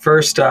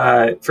first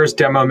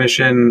demo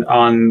mission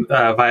on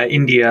via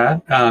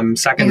India,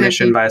 second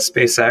mission via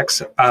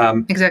SpaceX,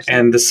 exactly.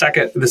 And the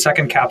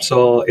second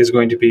capsule is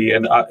going to be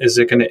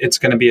it's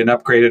going to be an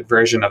upgraded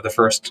version of the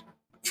first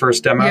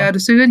demo. Yeah, the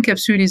second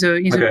capsule is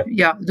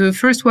the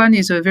first one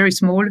is very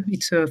small.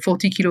 It's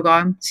 40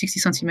 kilogram, 60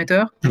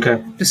 centimeter.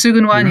 Okay. The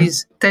second one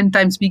is 10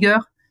 times bigger,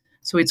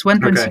 so it's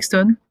 1.6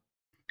 ton.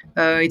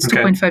 It's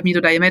 2.5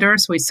 meter diameter,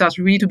 so it starts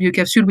really to be a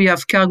capsule. We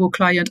have cargo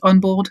client on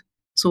board.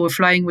 So we're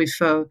flying with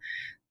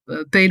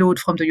payload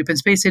from the European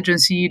Space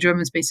Agency,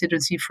 German Space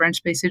Agency, French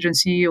Space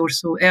Agency.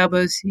 Also,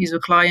 Airbus is a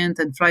client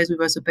and flies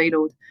with us a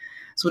payload.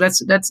 So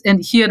that's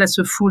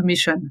a full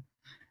mission.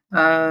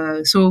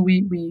 So we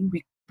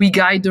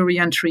guide the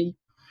re-entry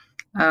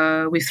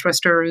with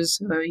thrusters.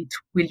 It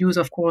will use,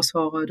 of course,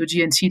 for the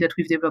GNC that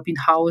we've developed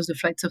in-house, the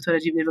flight software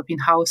that we've developed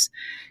in-house.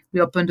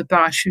 We open the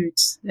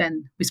parachutes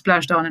and we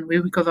splash down and we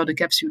recover the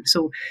capsule.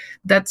 So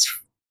that's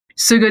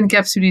second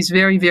capsule is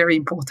very, very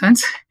important.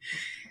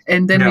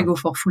 And then we go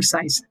for full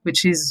size,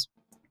 which is,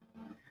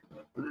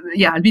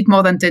 a bit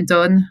more than 10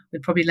 ton.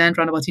 We'll probably land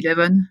around about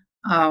 11.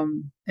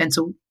 And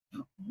so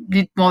a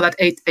bit more than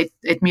 8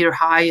 meter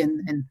high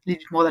and a little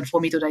bit more than 4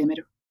 meter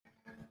diameter.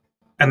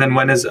 And then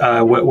when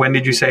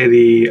did you say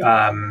the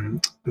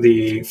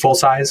full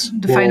size?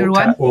 The final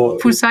one,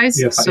 full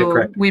size. Yeah,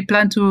 we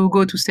plan to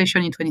go to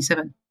station in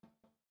 27.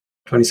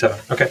 27.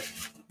 Okay.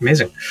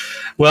 Amazing.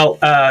 Well,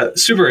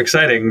 super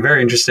exciting.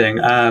 Very interesting.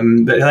 But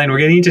Hélène, we're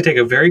going to need to take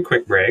a very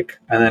quick break.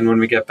 And then when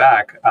we get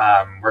back,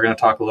 we're going to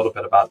talk a little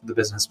bit about the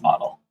business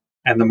model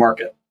and the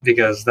market,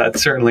 because that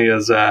certainly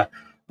is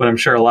what I'm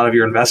sure a lot of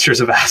your investors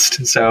have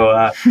asked.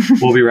 So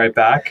we'll be right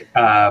back.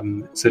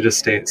 So just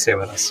stay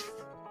with us.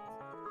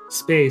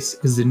 Space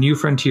is the new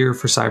frontier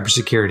for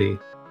cybersecurity.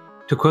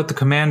 To quote the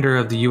commander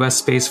of the U.S.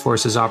 Space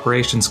Force's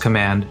Operations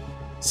Command,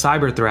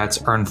 cyber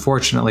threats are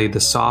unfortunately the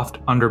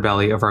soft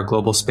underbelly of our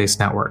global space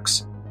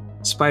networks.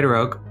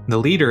 SpiderOak, the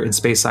leader in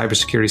space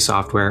cybersecurity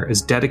software,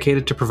 is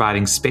dedicated to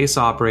providing space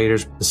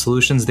operators with the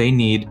solutions they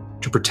need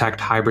to protect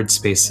hybrid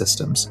space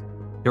systems.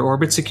 Their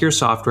Orbit Secure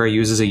software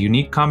uses a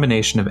unique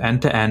combination of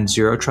end-to-end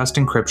zero-trust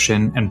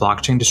encryption and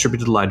blockchain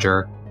distributed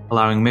ledger,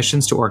 allowing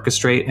missions to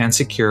orchestrate and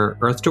secure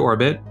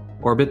Earth-to-orbit,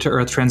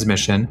 orbit-to-Earth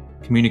transmission,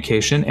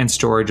 communication, and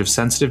storage of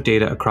sensitive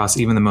data across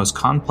even the most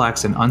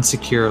complex and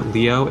unsecure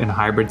LEO and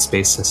hybrid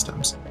space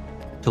systems.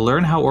 To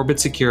learn how Orbit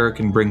Secure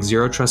can bring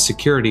zero-trust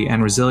security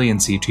and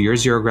resiliency to your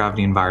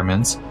zero-gravity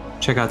environments,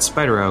 check out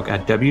SpiderOak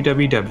at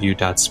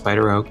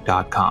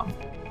www.spideroak.com.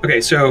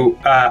 Okay, so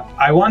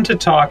I want to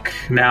talk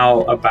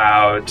now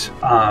about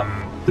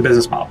the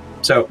business model.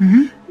 So,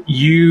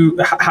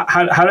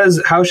 how does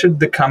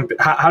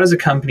a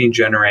company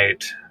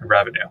generate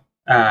revenue?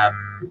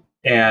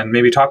 And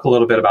maybe talk a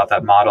little bit about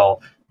that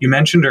model. You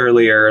mentioned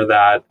earlier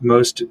that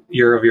most of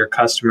your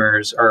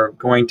customers are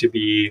going to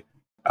be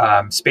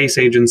space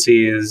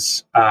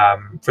agencies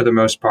for the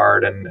most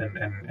part,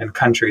 and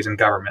countries and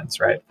governments,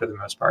 right, for the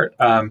most part.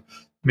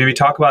 Maybe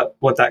talk about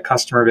what that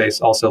customer base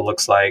also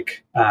looks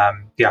like.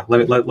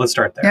 Let's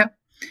start there. Yeah.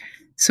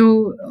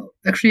 So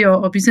actually,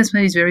 our business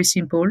model is very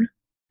simple.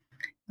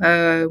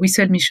 We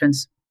sell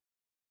missions.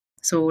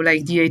 So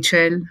like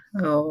DHL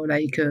or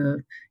like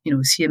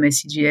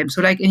CMS, CGM.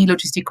 So like any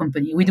logistic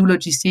company, we do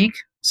logistic.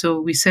 So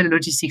we sell a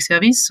logistic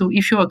service. So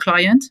if you're a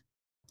client,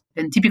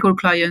 and typical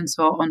clients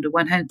are on the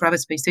one hand private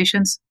space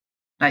stations,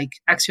 like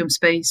Axiom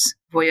Space,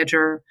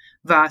 Voyager,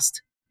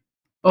 VAST.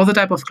 Other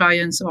type of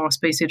clients are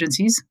space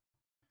agencies.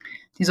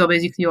 These are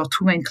basically our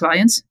two main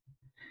clients.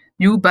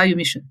 You buy a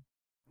mission,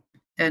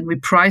 and we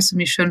price a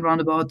mission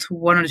around about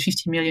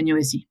 150 million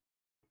USD.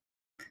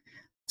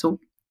 So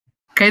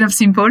kind of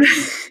simple.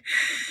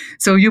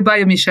 So you buy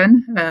a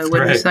mission.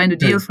 When we signed a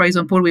deal, for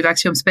example, with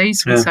Axiom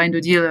Space, we signed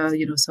a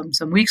deal,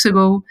 some weeks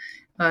ago.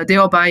 They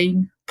are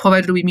buying.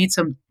 Provided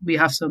we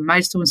have some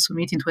milestones to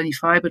meet in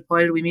 25, but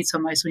provided we meet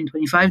some milestone in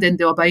 25, then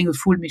they are buying a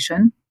full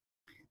mission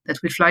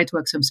that will fly to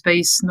Axiom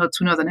Space not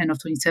sooner than end of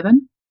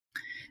 27.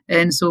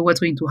 And so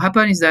what's going to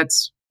happen is that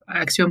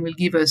Axiom will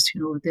give us,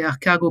 their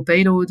cargo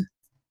payload,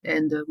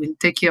 and we'll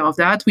take care of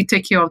that. We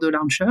take care of the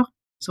launcher.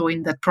 So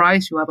in that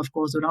price, you have, of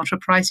course, the launcher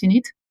price in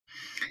it.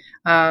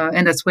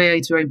 And that's where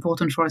it's very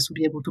important for us to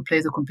be able to play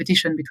the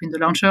competition between the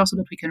launcher so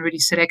that we can really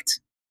select,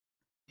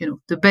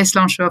 the best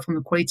launcher from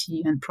a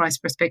quality and price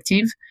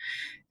perspective.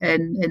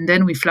 And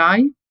then we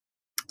fly.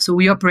 So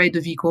we operate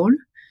the vehicle.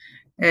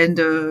 And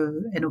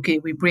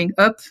we bring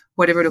up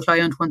whatever the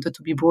client wanted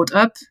to be brought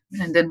up,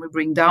 and then we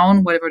bring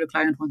down whatever the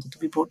client wanted to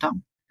be brought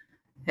down.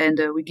 And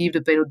we give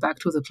the payload back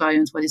to the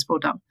client when it's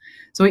brought down.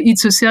 So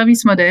it's a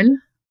service model.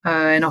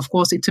 And of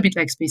course, it's a bit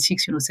like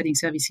SpaceX, selling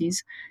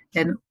services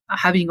and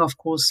having, of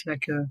course,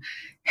 like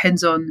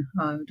hands-on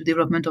the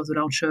development of the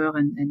launcher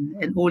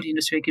and all the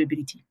industrial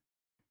capability.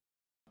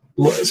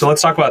 So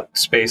let's talk about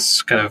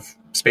space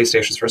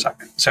stations for a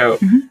second. So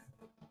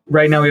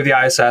right now we have the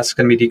ISS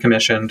going to be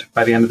decommissioned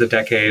by the end of the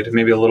decade,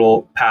 maybe a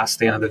little past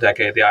the end of the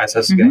decade. The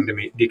ISS is getting to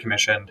be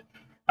decommissioned.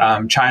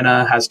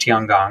 China has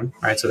Tiangong,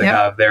 right? So they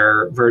have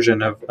their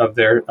version of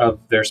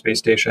their space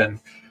station.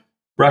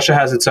 Russia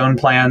has its own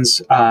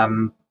plans,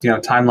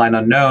 timeline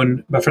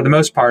unknown. But for the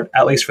most part,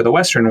 at least for the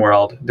Western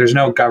world, there's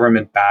no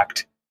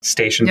government-backed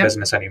station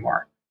business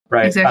anymore,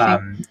 right?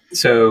 Exactly.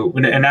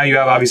 And now you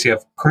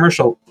have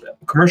commercial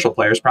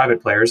players,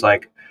 private players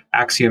like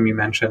Axiom, you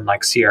mentioned,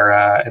 like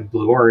Sierra and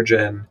Blue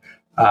Origin,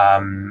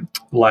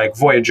 like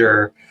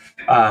Voyager.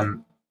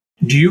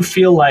 Do you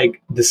feel like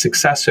the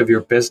success of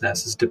your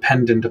business is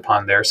dependent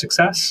upon their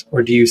success,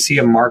 or do you see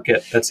a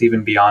market that's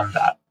even beyond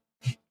that?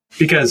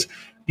 Because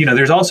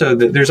there's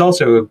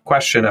also a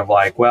question of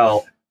like,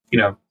 well,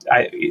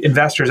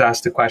 investors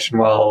ask the question,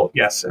 well,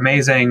 yes,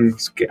 amazing.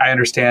 I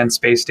understand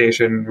space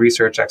station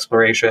research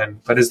exploration,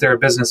 but is there a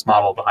business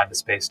model behind the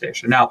space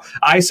station? Now,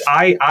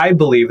 I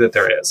believe that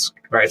there is,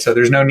 right? So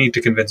there's no need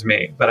to convince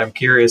me, but I'm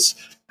curious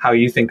how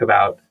you think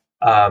about,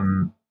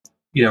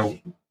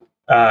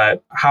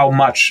 how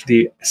much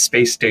the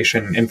space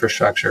station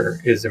infrastructure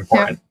is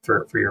important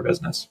for your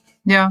business.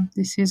 Yeah,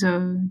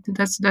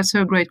 that's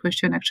a great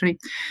question, actually.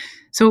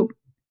 So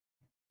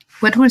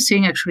what we're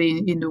seeing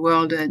actually in the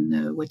world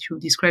and what you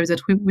described is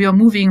that we are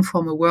moving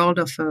from a world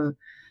of,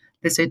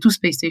 let's say, 2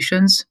 space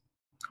stations,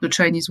 the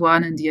Chinese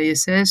one and the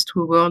ISS,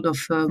 to a world of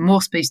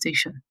more space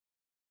stations.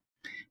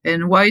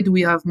 And why do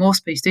we have more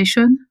space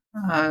stations?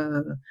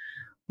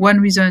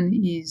 One reason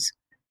is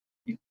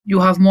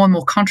you have more and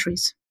more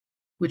countries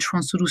which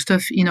wants to do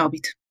stuff in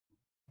orbit.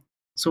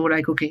 So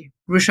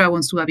Russia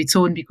wants to have its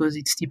own because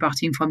it's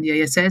departing from the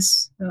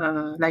ISS.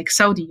 Like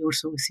Saudi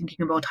also is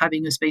thinking about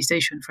having a space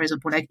station. For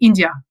example, like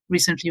India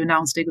recently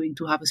announced they're going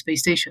to have a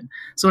space station.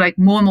 So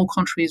more and more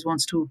countries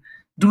wants to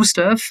do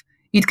stuff.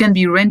 It can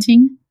be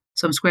renting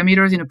some square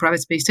meters in a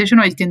private space station,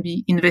 or it can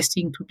be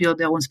investing to build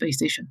their own space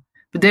station.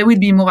 But there will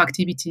be more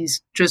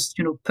activities just,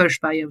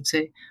 pushed by, I would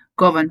say,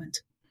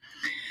 government.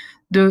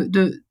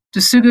 The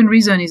second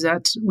reason is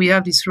that we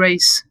have this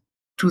race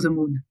to the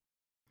moon.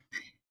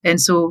 And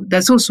so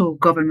that's also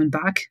government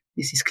back.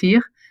 This is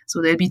clear.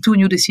 So there'll be 2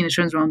 new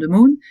destinations around the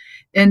moon.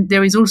 And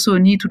there is also a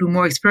need to do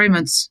more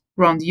experiments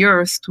around the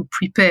Earth to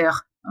prepare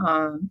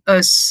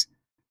us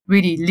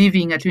really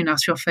living at lunar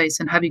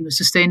surface and having a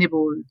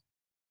sustainable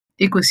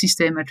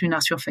ecosystem at lunar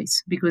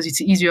surface, because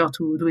it's easier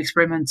to do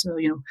experiments,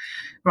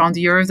 around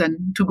the Earth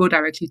than to go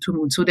directly to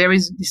moon. So there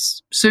is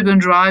this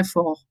second drive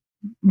for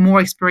more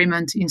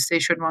experiment in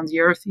station around the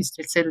Earth is,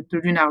 let's say, the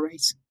lunar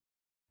race.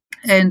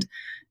 And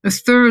a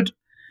third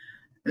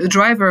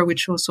driver,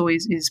 which also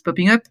is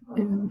popping up,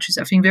 which is,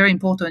 I think, very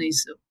important,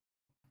 is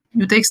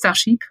you take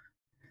Starship,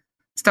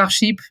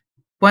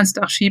 one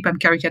Starship, I'm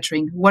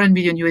caricaturing, $1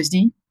 million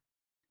USD,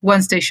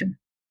 one station.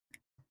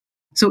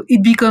 So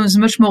it becomes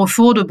much more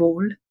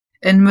affordable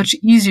and much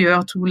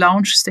easier to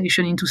launch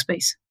station into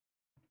space.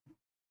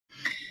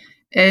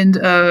 And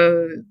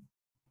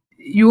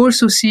you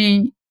also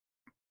see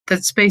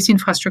that space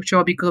infrastructure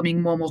are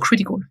becoming more and more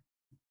critical.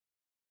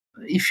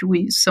 If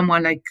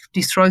someone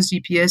destroys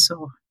GPS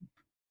or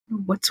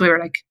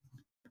whatsoever,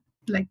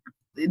 like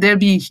there'll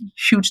be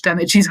huge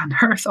damages on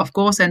Earth, of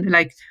course, and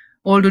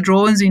all the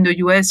drones in the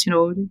US,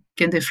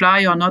 can they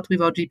fly or not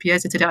without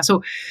GPS, etc.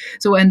 So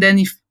and then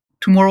if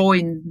tomorrow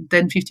in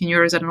 10, 15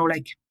 years,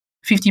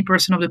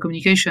 50% of the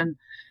communication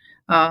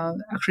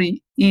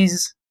actually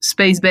is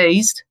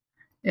space-based,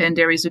 And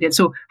there is again,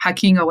 so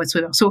hacking or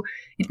whatsoever. So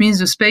it means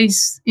the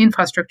space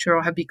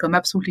infrastructure have become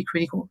absolutely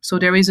critical. So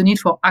there is a need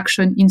for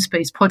action in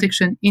space,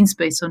 protection in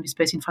space on the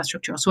space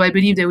infrastructure. So I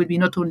believe there will be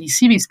not only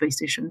civil space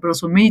station, but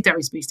also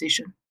military space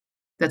station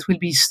that will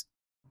be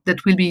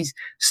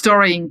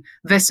storing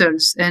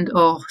vessels and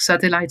or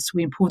satellites to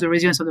improve the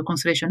resilience of the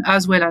constellation,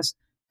 as well as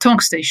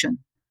tank station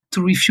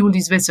to refuel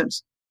these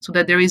vessels, so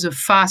that there is a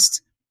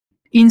fast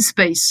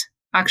in-space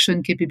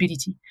action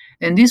capability.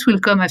 And this will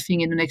come, I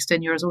think, in the next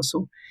 10 years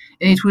also.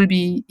 And it will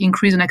be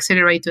increased and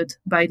accelerated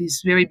by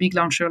this very big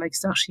launcher like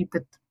Starship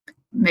that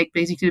make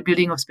basically the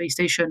building of space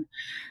station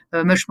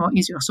much more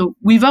easier. So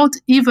without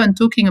even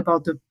talking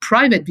about the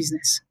private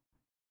business,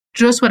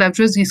 just what I've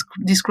just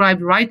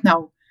described right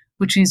now,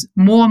 which is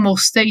more and more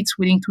states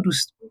willing to do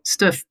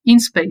stuff in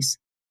space,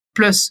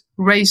 plus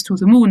race to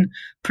the moon,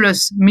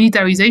 plus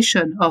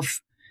militarization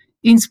of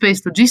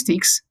in-space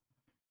logistics,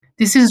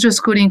 this is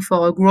just calling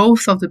for a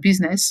growth of the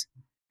business,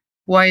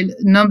 while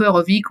number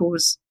of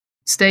vehicles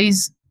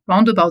stays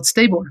roundabout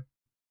stable.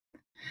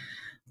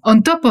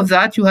 On top of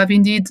that, you have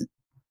indeed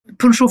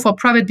potential for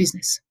private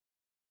business,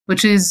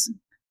 which is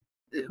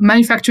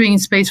manufacturing in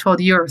space for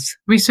the Earth,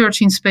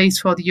 research in space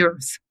for the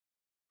Earth,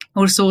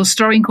 also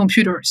storing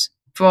computers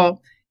for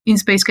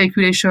in-space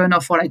calculation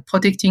or for like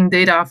protecting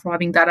data, for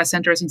having data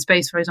centers in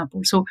space, for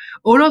example. So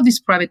all of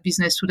this private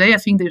business today, I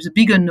think there's a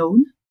big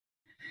unknown.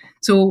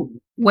 So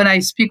when I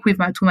speak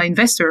to my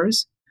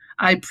investors,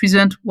 I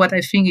present what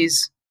I think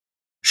is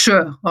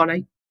sure, or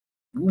like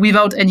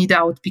without any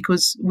doubt,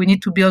 because we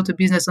need to build a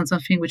business on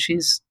something which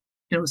is,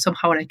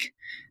 somehow like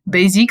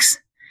basics.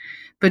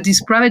 But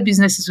this private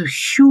business is a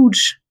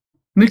huge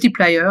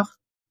multiplier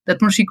that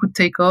potentially could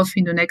take off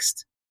in the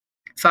next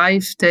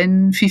 5,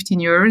 10, 15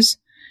 years.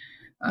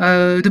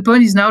 The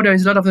point is now there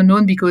is a lot of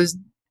unknown, because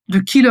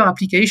the killer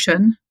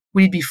application,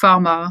 will it be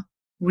pharma,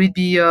 will it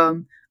be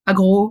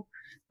agro,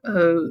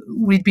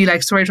 will it be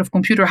like storage of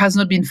computer, has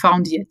not been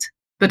found yet.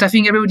 But I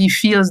think everybody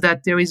feels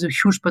that there is a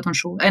huge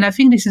potential. And I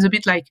think this is a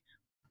bit like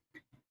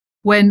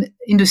when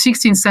in the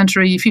 16th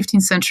century,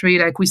 15th century,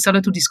 like we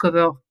started to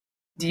discover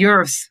the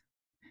Earth,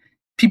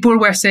 people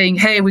were saying,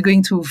 hey, we're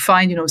going to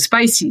find,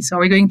 spices, or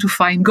we're going to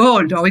find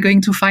gold, or we're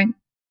going to find...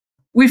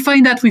 We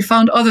find that we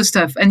found other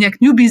stuff, and yet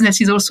new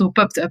businesses also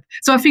popped up.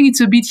 So I think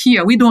it's a bit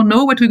here. We don't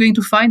know what we're going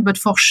to find, but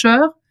for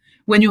sure,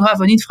 when you have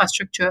an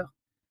infrastructure,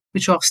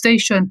 which are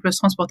station plus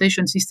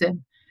transportation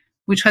system,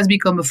 which has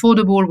become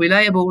affordable,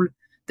 reliable,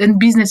 then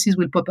businesses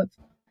will pop up.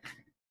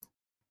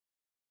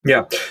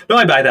 Yeah, no,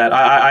 I buy that.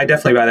 I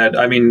definitely buy that.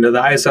 I mean,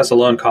 the ISS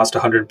alone cost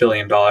 $100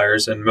 billion,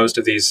 and most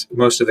of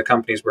the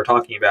companies we're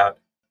talking about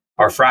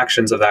are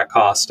fractions of that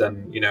cost.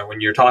 And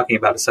when you're talking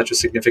about such a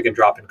significant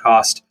drop in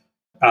cost,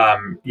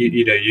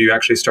 you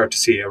actually start to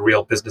see a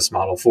real business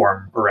model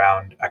form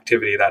around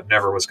activity that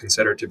never was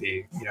considered to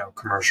be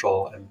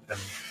commercial and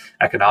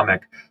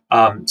economic.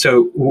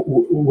 So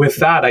with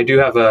that, I do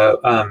have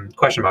a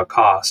question about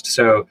cost.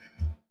 So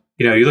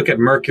you look at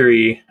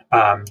Mercury,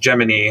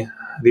 Gemini,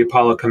 the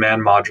Apollo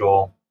command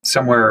module,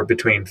 somewhere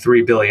between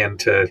 $3 billion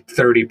to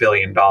 $30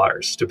 billion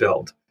to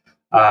build.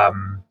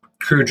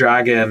 Crew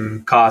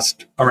Dragon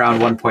cost around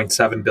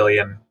 $1.7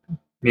 billion,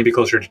 maybe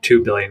closer to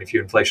 $2 billion if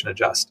you inflation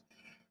adjust.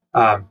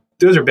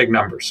 Those are big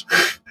numbers.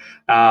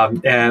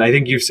 And I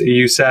think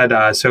you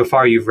said so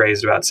far you've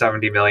raised about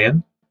 70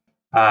 million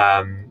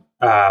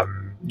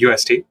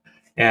USD.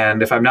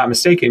 And if I'm not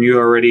mistaken, you're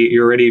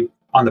already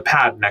on the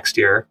pad next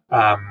year,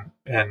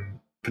 and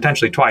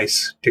potentially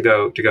twice to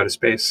go to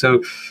space.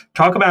 So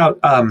talk about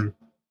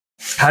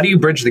how do you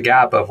bridge the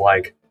gap of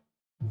like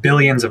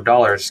billions of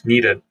dollars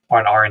needed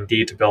on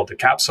R&D to build the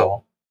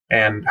capsule,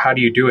 and how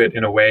do you do it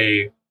in a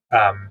way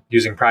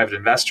using private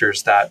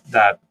investors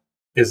that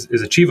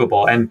is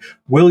achievable? And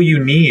will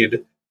you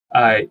need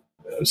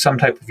some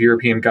type of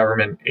European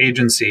government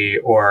agency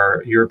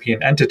or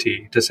European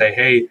entity to say,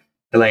 hey,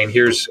 Hélène,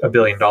 here's $1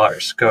 billion,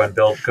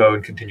 go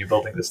and continue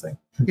building this thing?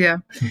 Yeah,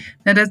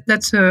 and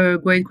that's a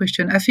great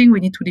question. I think we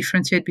need to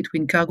differentiate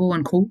between cargo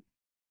and crew.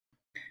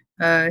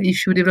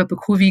 If you develop a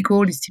crew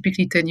vehicle, it's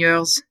typically 10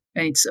 years,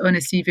 and it's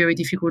honestly very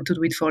difficult to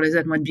do it for less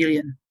than 1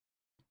 billion.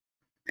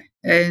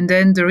 And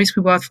then the risk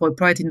reward for a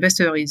private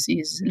investor is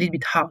a little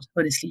bit hard,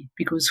 honestly,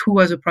 because who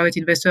as a private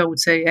investor would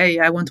say, hey,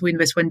 I want to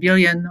invest 1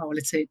 billion, or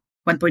let's say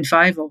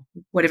 1.5 or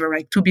whatever,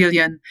 like 2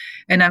 billion,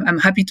 and I'm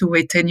happy to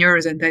wait 10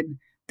 years and then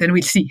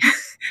we'll see.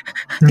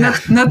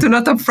 Not a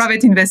lot of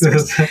private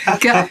investors.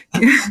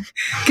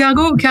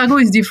 Cargo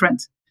is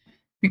different,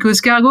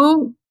 because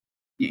cargo,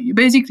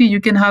 basically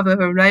you can have a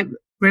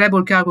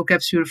reliable cargo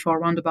capsule for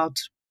around about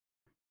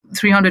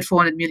 300,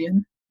 400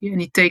 million. And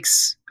it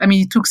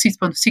took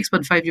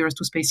 6.5 years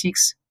to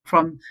SpaceX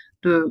from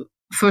the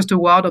first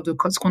award of the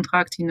COTS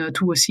contract in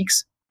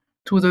 2006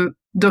 to the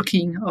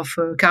docking of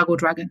Cargo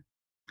Dragon.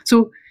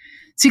 So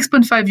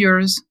 6.5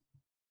 years,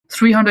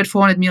 300,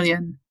 400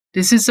 million.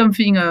 This is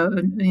something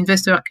an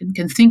investor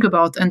can think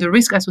about, and the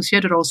risk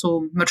associated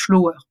also much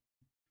lower.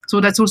 So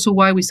that's also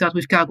why we start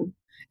with cargo.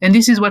 And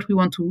this is what we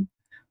want to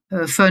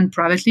fund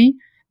privately.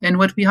 And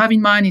what we have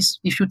in mind is,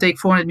 if you take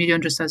 400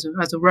 million just as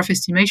a rough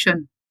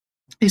estimation,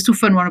 is to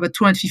fund around about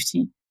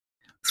 250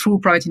 through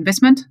private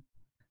investment.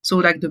 So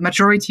like the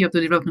majority of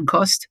the development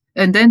cost,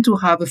 and then to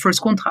have a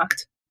first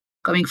contract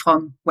coming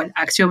from,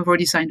 Axiom have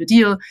already signed the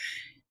deal,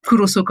 could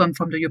also come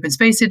from the European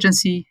Space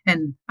Agency.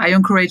 And I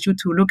encourage you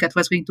to look at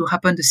what's going to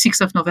happen the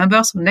 6th of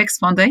November, so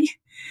next Monday,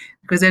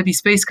 because there'll be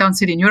Space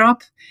Council in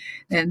Europe.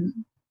 And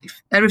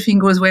if everything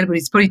goes well, but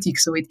it's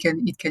politics, so it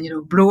can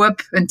blow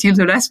up until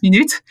the last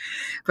minute.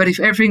 But if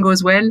everything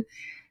goes well,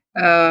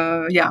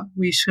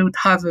 we should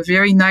have a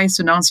very nice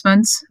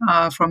announcement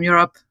from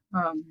Europe,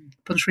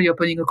 potentially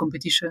opening a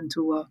competition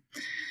to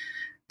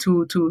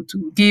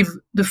give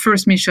the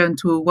first mission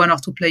to one or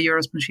two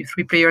players, potentially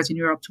 3 players in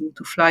Europe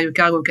to fly a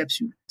cargo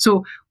capsule.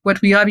 So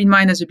what we have in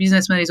mind as a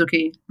businessman is,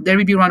 okay, there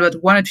will be around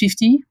about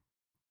 150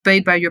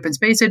 paid by European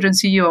Space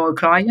Agency or a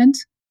client.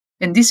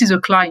 And this is a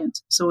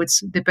client, so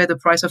they pay the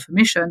price of a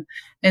mission,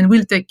 and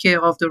we'll take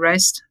care of the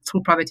rest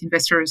through private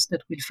investors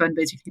that will fund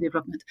basically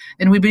development.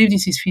 And we believe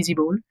this is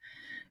feasible,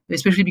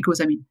 especially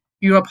because,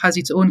 Europe has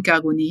its own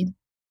cargo need.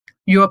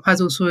 Europe has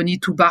also a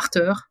need to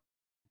barter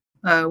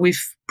with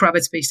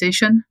private space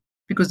station,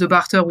 because the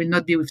barter will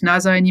not be with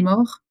NASA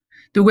anymore.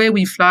 The way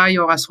we fly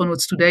our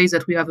astronauts today is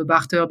that we have a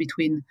barter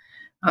between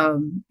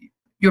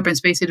European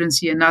Space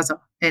Agency and NASA.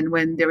 And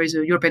when there is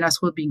a European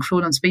astronaut being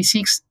flown on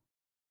SpaceX,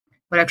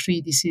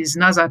 actually this is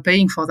NASA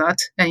paying for that.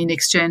 And in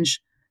exchange,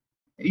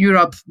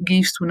 Europe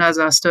gives to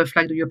NASA stuff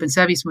like the European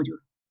Service Module.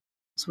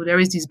 So there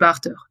is this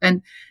barter.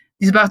 And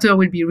this barter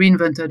will be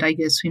reinvented, I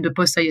guess, in the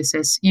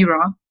post-ISS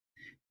era,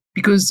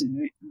 because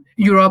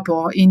Europe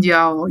or India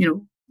or,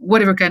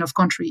 whatever kind of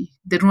country,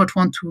 they do not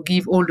want to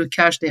give all the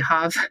cash they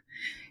have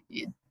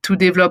to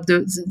develop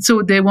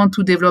so they want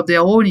to develop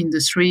their own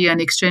industry and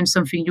exchange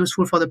something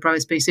useful for the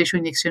private space station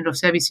in exchange of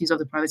services of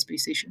the private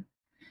space station.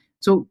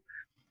 So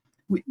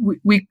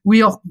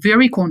we are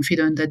very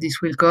confident that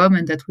this will come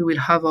and that we will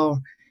have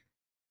our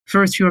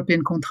first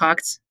European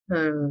contract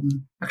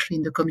actually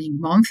in the coming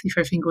month, if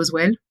everything goes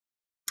well.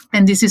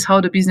 And this is how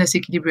the business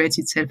equilibrates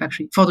itself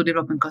actually for the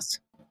development costs.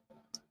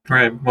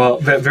 Right. Well,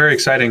 very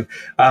exciting.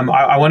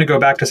 I want to go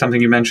back to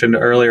something you mentioned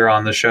earlier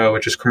on the show,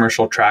 which is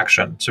commercial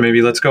traction. So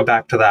maybe let's go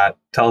back to that.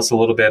 Tell us a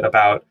little bit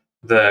about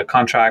the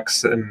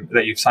contracts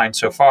that you've signed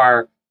so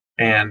far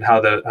and how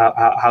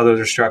those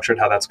are structured,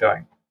 how that's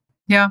going.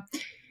 Yeah.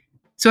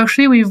 So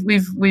actually,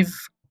 we've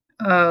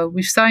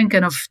signed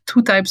kind of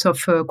 2 types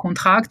of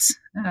contracts.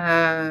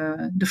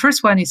 The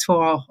first one is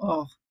for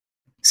our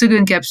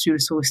second capsule,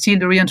 so still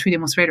the re-entry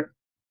demonstrator.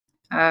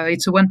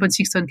 It's a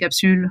 1.6 ton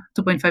capsule,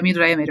 2.5 meter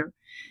diameter.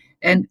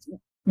 And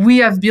we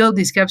have built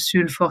this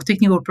capsule for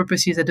technical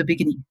purposes at the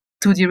beginning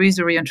to de-risk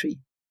the re-entry.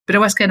 But I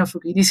was kind of,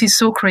 okay, this is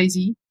so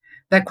crazy.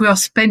 Like we are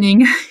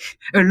spending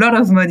a lot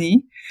of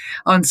money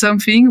on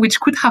something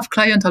which could have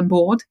client on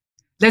board.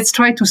 Let's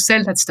try to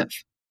sell that stuff.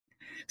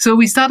 So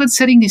we started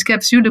selling this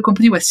capsule. The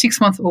company was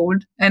 6 months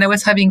old, and I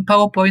was having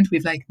PowerPoint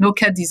with like no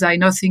CAD design,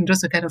 nothing,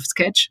 just a kind of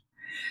sketch.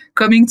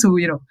 Coming to,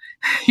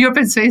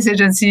 European Space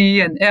Agency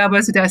and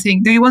Airbus, they are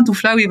saying, do you want to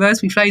fly with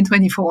us? We fly in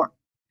 24.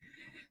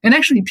 And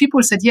actually,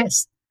 people said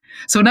yes.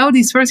 So now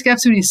this first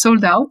capsule is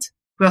sold out.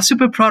 We are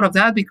super proud of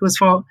that because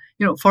for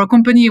a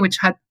company which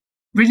had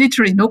really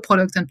literally no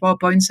product and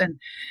PowerPoints, and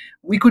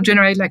we could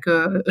generate like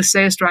a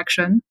sales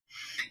traction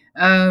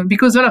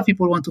because a lot of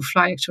people want to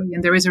fly actually.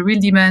 And there is a real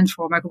demand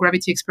for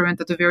microgravity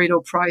experiment at a very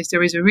low price.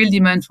 There is a real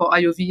demand for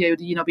IOV,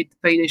 IOD, in-orbit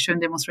validation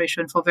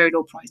demonstration for very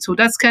low price. So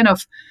that's kind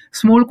of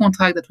small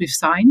contract that we've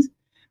signed,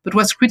 but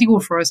what's critical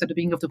for us at the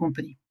beginning of the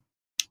company.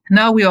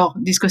 Now we are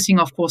discussing,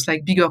 of course,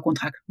 like bigger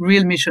contract,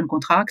 real mission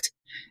contract,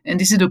 and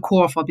this is the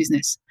core of our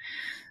business.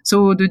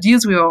 So the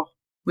deals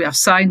we have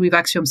signed with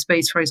Axiom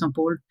Space, for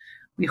example,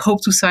 we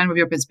hope to sign with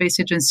European Space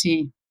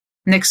Agency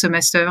next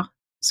semester,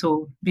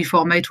 so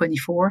before May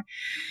 24.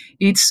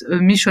 It's a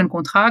mission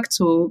contract,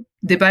 so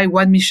they buy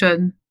one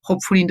mission.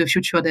 Hopefully in the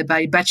future, they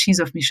buy batches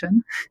of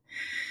mission.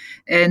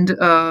 And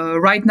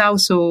right now,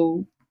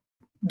 so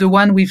the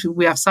one we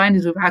have signed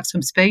is with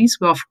Axiom Space.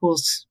 We're, of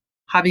course,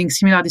 having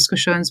similar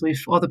discussions with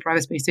other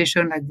private space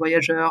stations like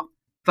Voyager,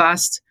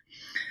 VAST.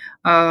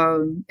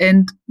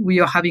 And we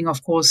are having,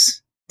 of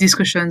course,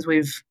 discussions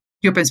with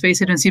European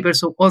Space Agency, but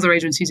also other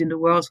agencies in the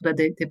world so that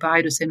they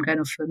buy the same kind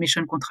of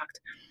mission contract.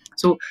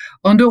 So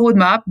on the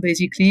roadmap,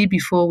 basically,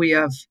 before we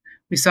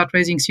start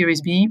raising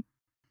Series B,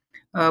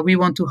 we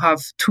want to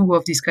have 2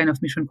 of these kind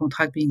of mission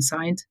contract being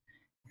signed.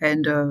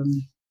 And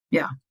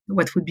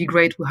what would be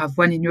great, we have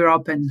one in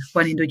Europe and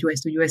one in the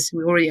US. The US,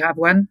 we already have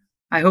one.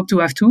 I hope to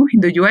have 2 in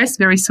the US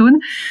very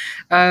soon.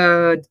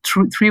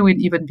 3 will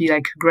even be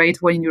like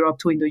great, 1 in Europe,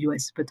 2 in the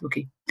US. But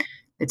okay,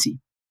 let's see.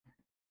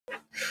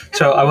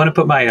 So I want to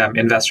put my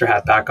investor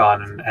hat back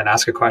on and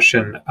ask a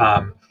question.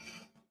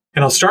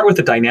 And I'll start with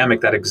the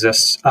dynamic that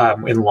exists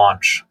in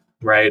launch,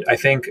 right? I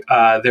think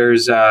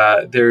there's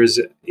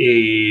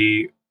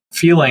a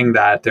feeling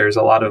that there's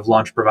a lot of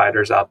launch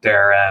providers out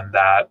there, and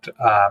that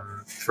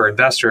for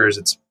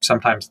investors,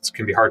 sometimes it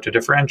can be hard to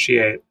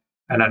differentiate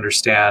and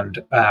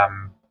understand,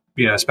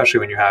 especially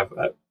when you have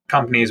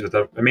companies with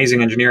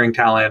amazing engineering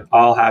talent,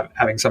 all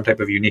having some type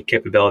of unique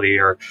capability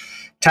or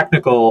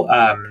technical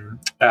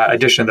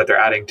addition that they're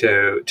adding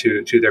to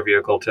their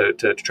vehicle to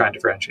try and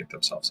differentiate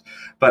themselves.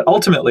 But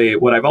ultimately,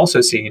 what I've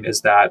also seen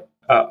is that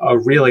a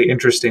really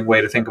interesting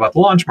way to think about the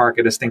launch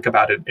market is think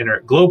about it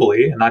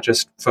globally and not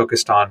just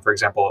focused on, for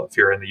example, if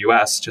you're in the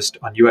US, just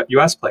on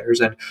US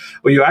players. And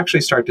what you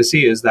actually start to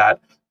see is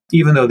that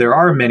even though there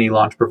are many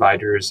launch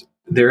providers,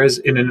 there is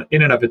in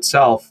and of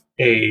itself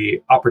a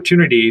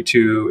opportunity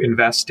to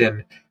invest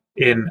in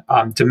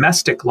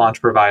domestic launch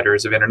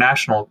providers of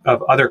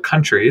other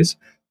countries,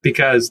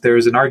 because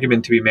there's an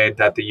argument to be made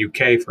that the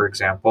UK, for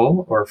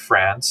example, or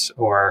France,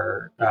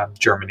 or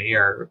Germany,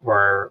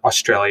 or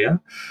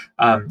Australia,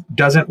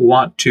 doesn't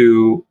want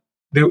to.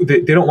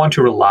 They don't want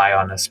to rely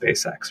on a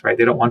SpaceX, right?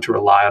 They don't want to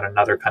rely on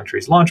another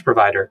country's launch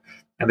provider,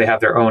 and they have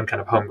their own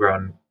kind of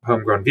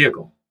homegrown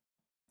vehicle.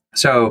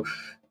 So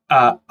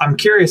I'm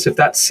curious if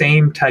that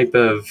same type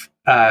of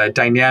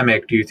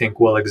dynamic do you think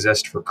will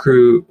exist for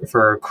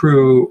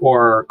crew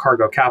or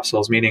cargo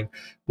capsules? Meaning,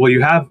 will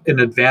you have an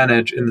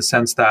advantage in the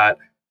sense that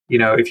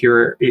if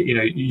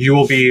you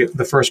will be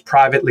the first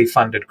privately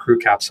funded crew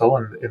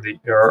capsule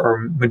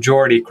or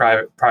majority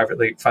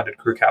privately funded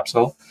crew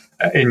capsule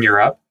in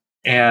Europe,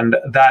 and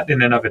that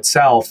in and of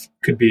itself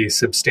could be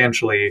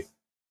substantially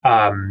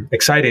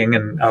exciting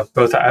and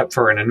both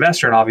for an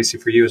investor and obviously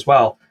for you as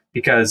well,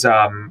 because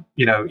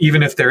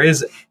even if there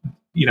is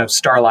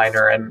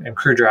Starliner and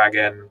Crew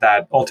Dragon,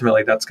 that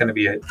ultimately that's going to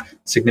be a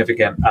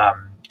significant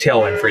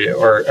tailwind for you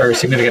or a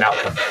significant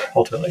outcome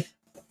ultimately.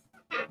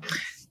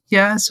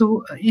 Yeah,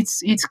 so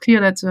it's clear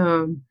that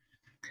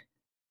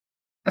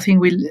I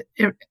think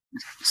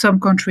some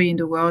country in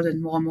the world and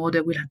more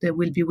they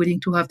will be willing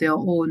to have their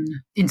own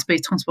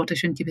in-space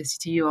transportation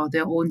capacity or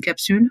their own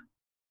capsule.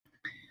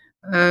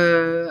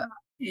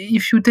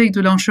 If you take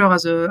the launcher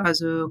as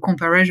a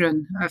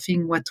comparison, I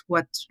think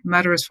what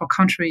matters for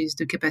countries is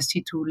the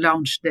capacity to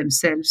launch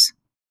themselves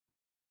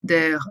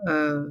their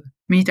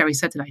military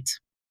satellites,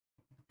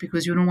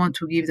 because you don't want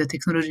to give the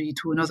technology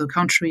to another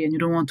country, and you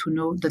don't want to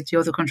know that the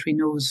other country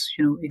knows,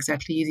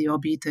 exactly the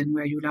orbit and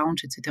where you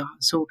launch, etc.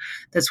 So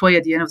that's why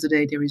at the end of the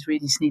day, there is really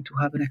this need to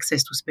have an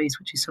access to space,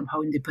 which is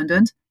somehow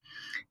independent.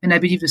 And I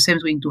believe the same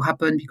is going to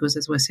happen because,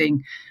 as we're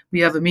saying, we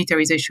have a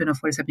militarization of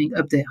what is happening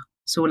up there.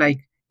 So like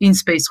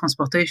in-space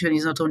transportation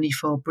is not only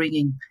for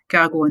bringing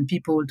cargo and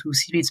people to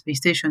civil space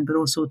station, but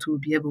also to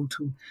be able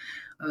to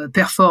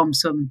perform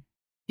some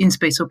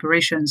in-space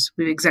operations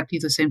with exactly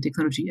the same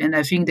technology. And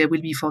I think there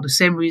will be, for the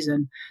same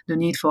reason, the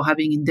need for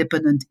having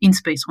independent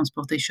in-space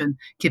transportation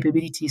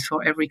capabilities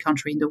for every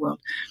country in the world.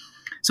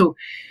 So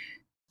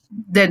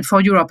then for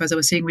Europe, as I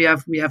was saying, we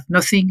have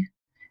nothing.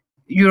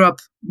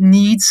 Europe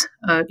needs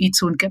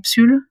its own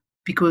capsule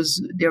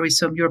because there is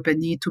some European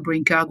need to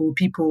bring cargo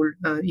people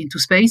into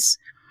space.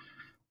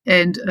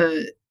 And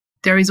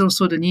there is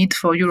also the need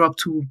for Europe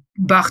to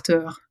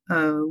barter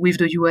with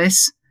the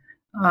US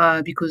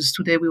because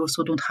today we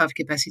also don't have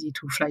capacity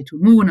to fly to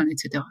moon and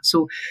etc.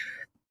 So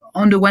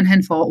on the one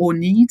hand, for our own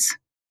needs,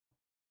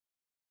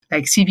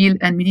 like civil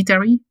and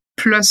military,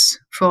 plus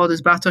for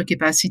this barter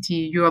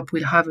capacity, Europe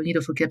will have a need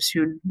of a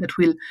capsule that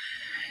will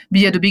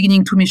be at the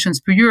beginning 2 missions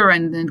per year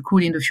and then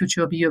could in the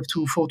future be up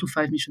to 4 to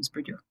 5 missions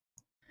per year.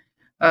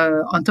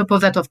 On top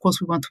of that, of course,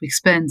 we want to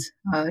expand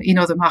in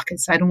other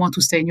markets. I don't want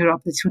to stay in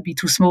Europe. That would be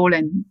too small,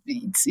 and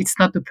it's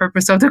not the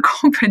purpose of the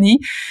company.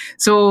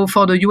 So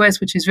for the US,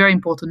 which is a very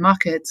important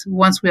market,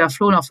 once we have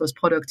flown our first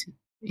product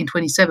in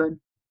 2027,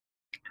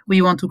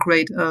 we want to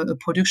create a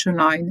production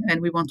line,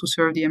 and we want to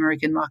serve the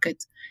American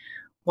market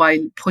while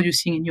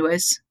producing in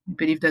US. We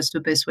believe that's the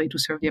best way to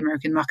serve the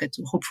American market.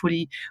 So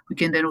hopefully we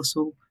can then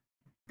also,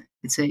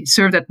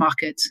 serve that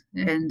market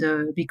and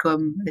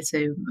become,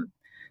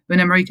 an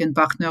American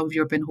partner with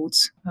European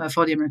routes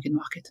for the American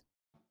market.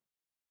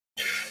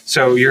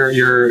 So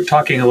you're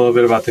talking a little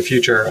bit about the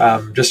future.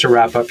 Just to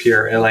wrap up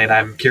here, Hélène,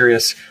 I'm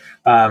curious,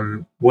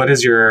 what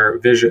is your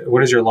vision?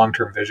 What is your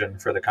long-term vision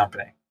for the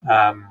company?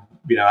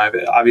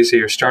 Obviously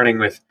you're starting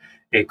with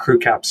a crew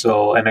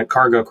capsule and a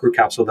cargo crew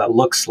capsule that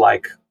looks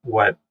like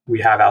what we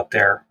have out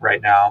there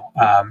right now.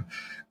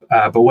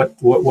 But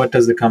what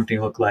does the company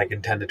look like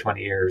in 10 to 20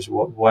 years?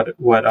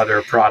 What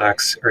other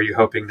products are you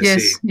hoping to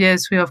see?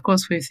 Yes, we're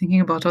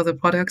thinking about other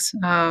products.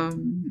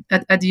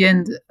 At the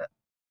end,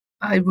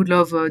 I would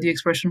love the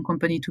Exploration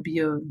company to be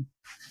a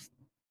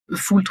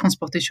full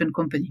transportation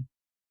company.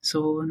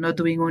 So not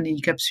doing only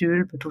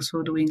capsule, but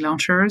also doing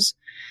launchers.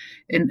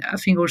 And I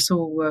think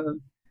also,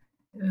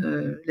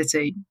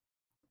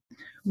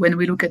 when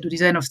we look at the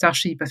design of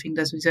Starship, I think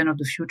that's the design of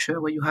the future,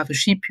 where you have a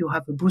ship, you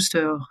have a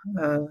booster.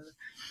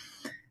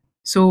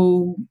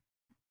 So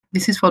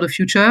this is for the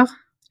future.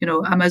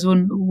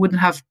 Amazon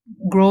wouldn't have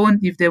grown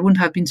if they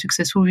wouldn't have been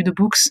successful with the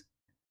books.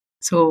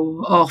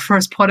 So our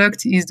first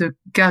product is the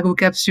cargo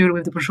capsule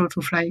with the potential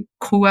to fly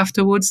crew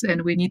afterwards,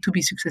 and we need to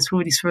be successful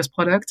with this first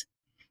product.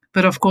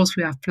 But of course,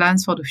 we have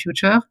plans for the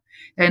future,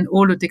 and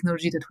all the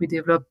technology that we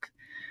develop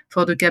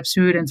for the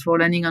capsule and for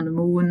landing on the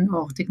moon,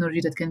 or technology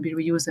that can be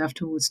reused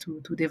afterwards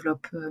to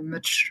develop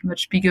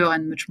much bigger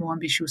and much more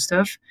ambitious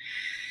stuff.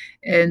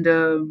 And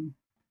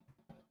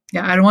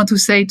I don't want to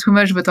say too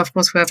much, but of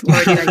course we have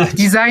already like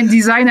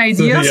design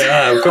ideas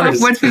of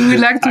what we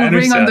would like to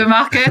bring on the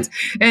market,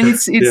 and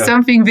it's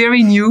something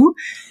very new.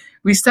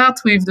 We start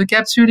with the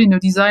capsule in a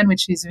design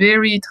which is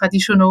very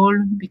traditional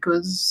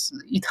because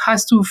it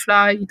has to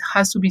fly, it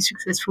has to be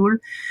successful.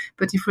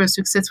 But if we're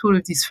successful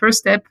with this first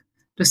step,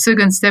 the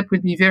second step will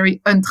be very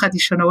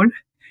untraditional,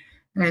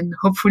 and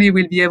hopefully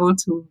we'll be able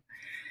to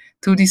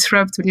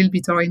disrupt a little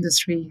bit our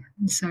industry.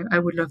 So I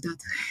would love that.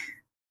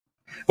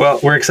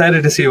 Well, we're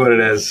excited to see what it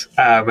is.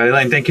 But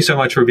Hélène, thank you so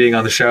much for being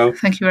on the show.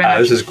 Thank you very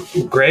much. This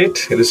is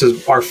great. This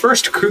is our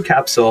first crew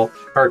capsule,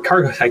 or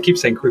cargo. I keep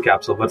saying crew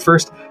capsule, but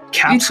first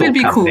capsule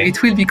company.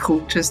 It will be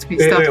crew. Just we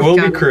start. It will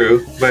be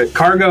crew, but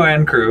cargo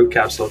and crew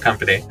capsule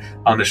company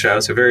on the show.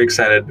 So very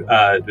excited.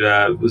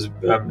 It was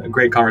a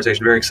great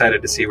conversation. Very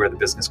excited to see where the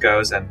business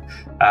goes, and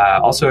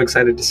also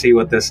excited to see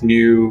what this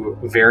new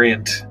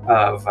variant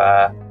of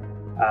I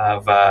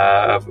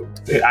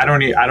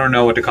don't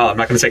know what to call it. I'm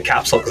not going to say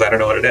capsule because I don't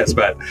know what it is,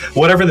 but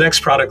whatever the next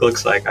product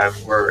looks like,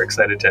 we're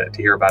excited to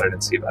hear about it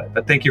and see about it.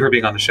 But thank you for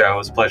being on the show. It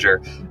was a pleasure,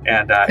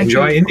 and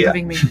enjoy India.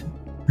 Thank you for having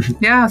me.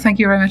 Yeah, thank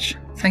you very much.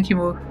 Thank you,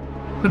 Mo.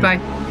 Goodbye.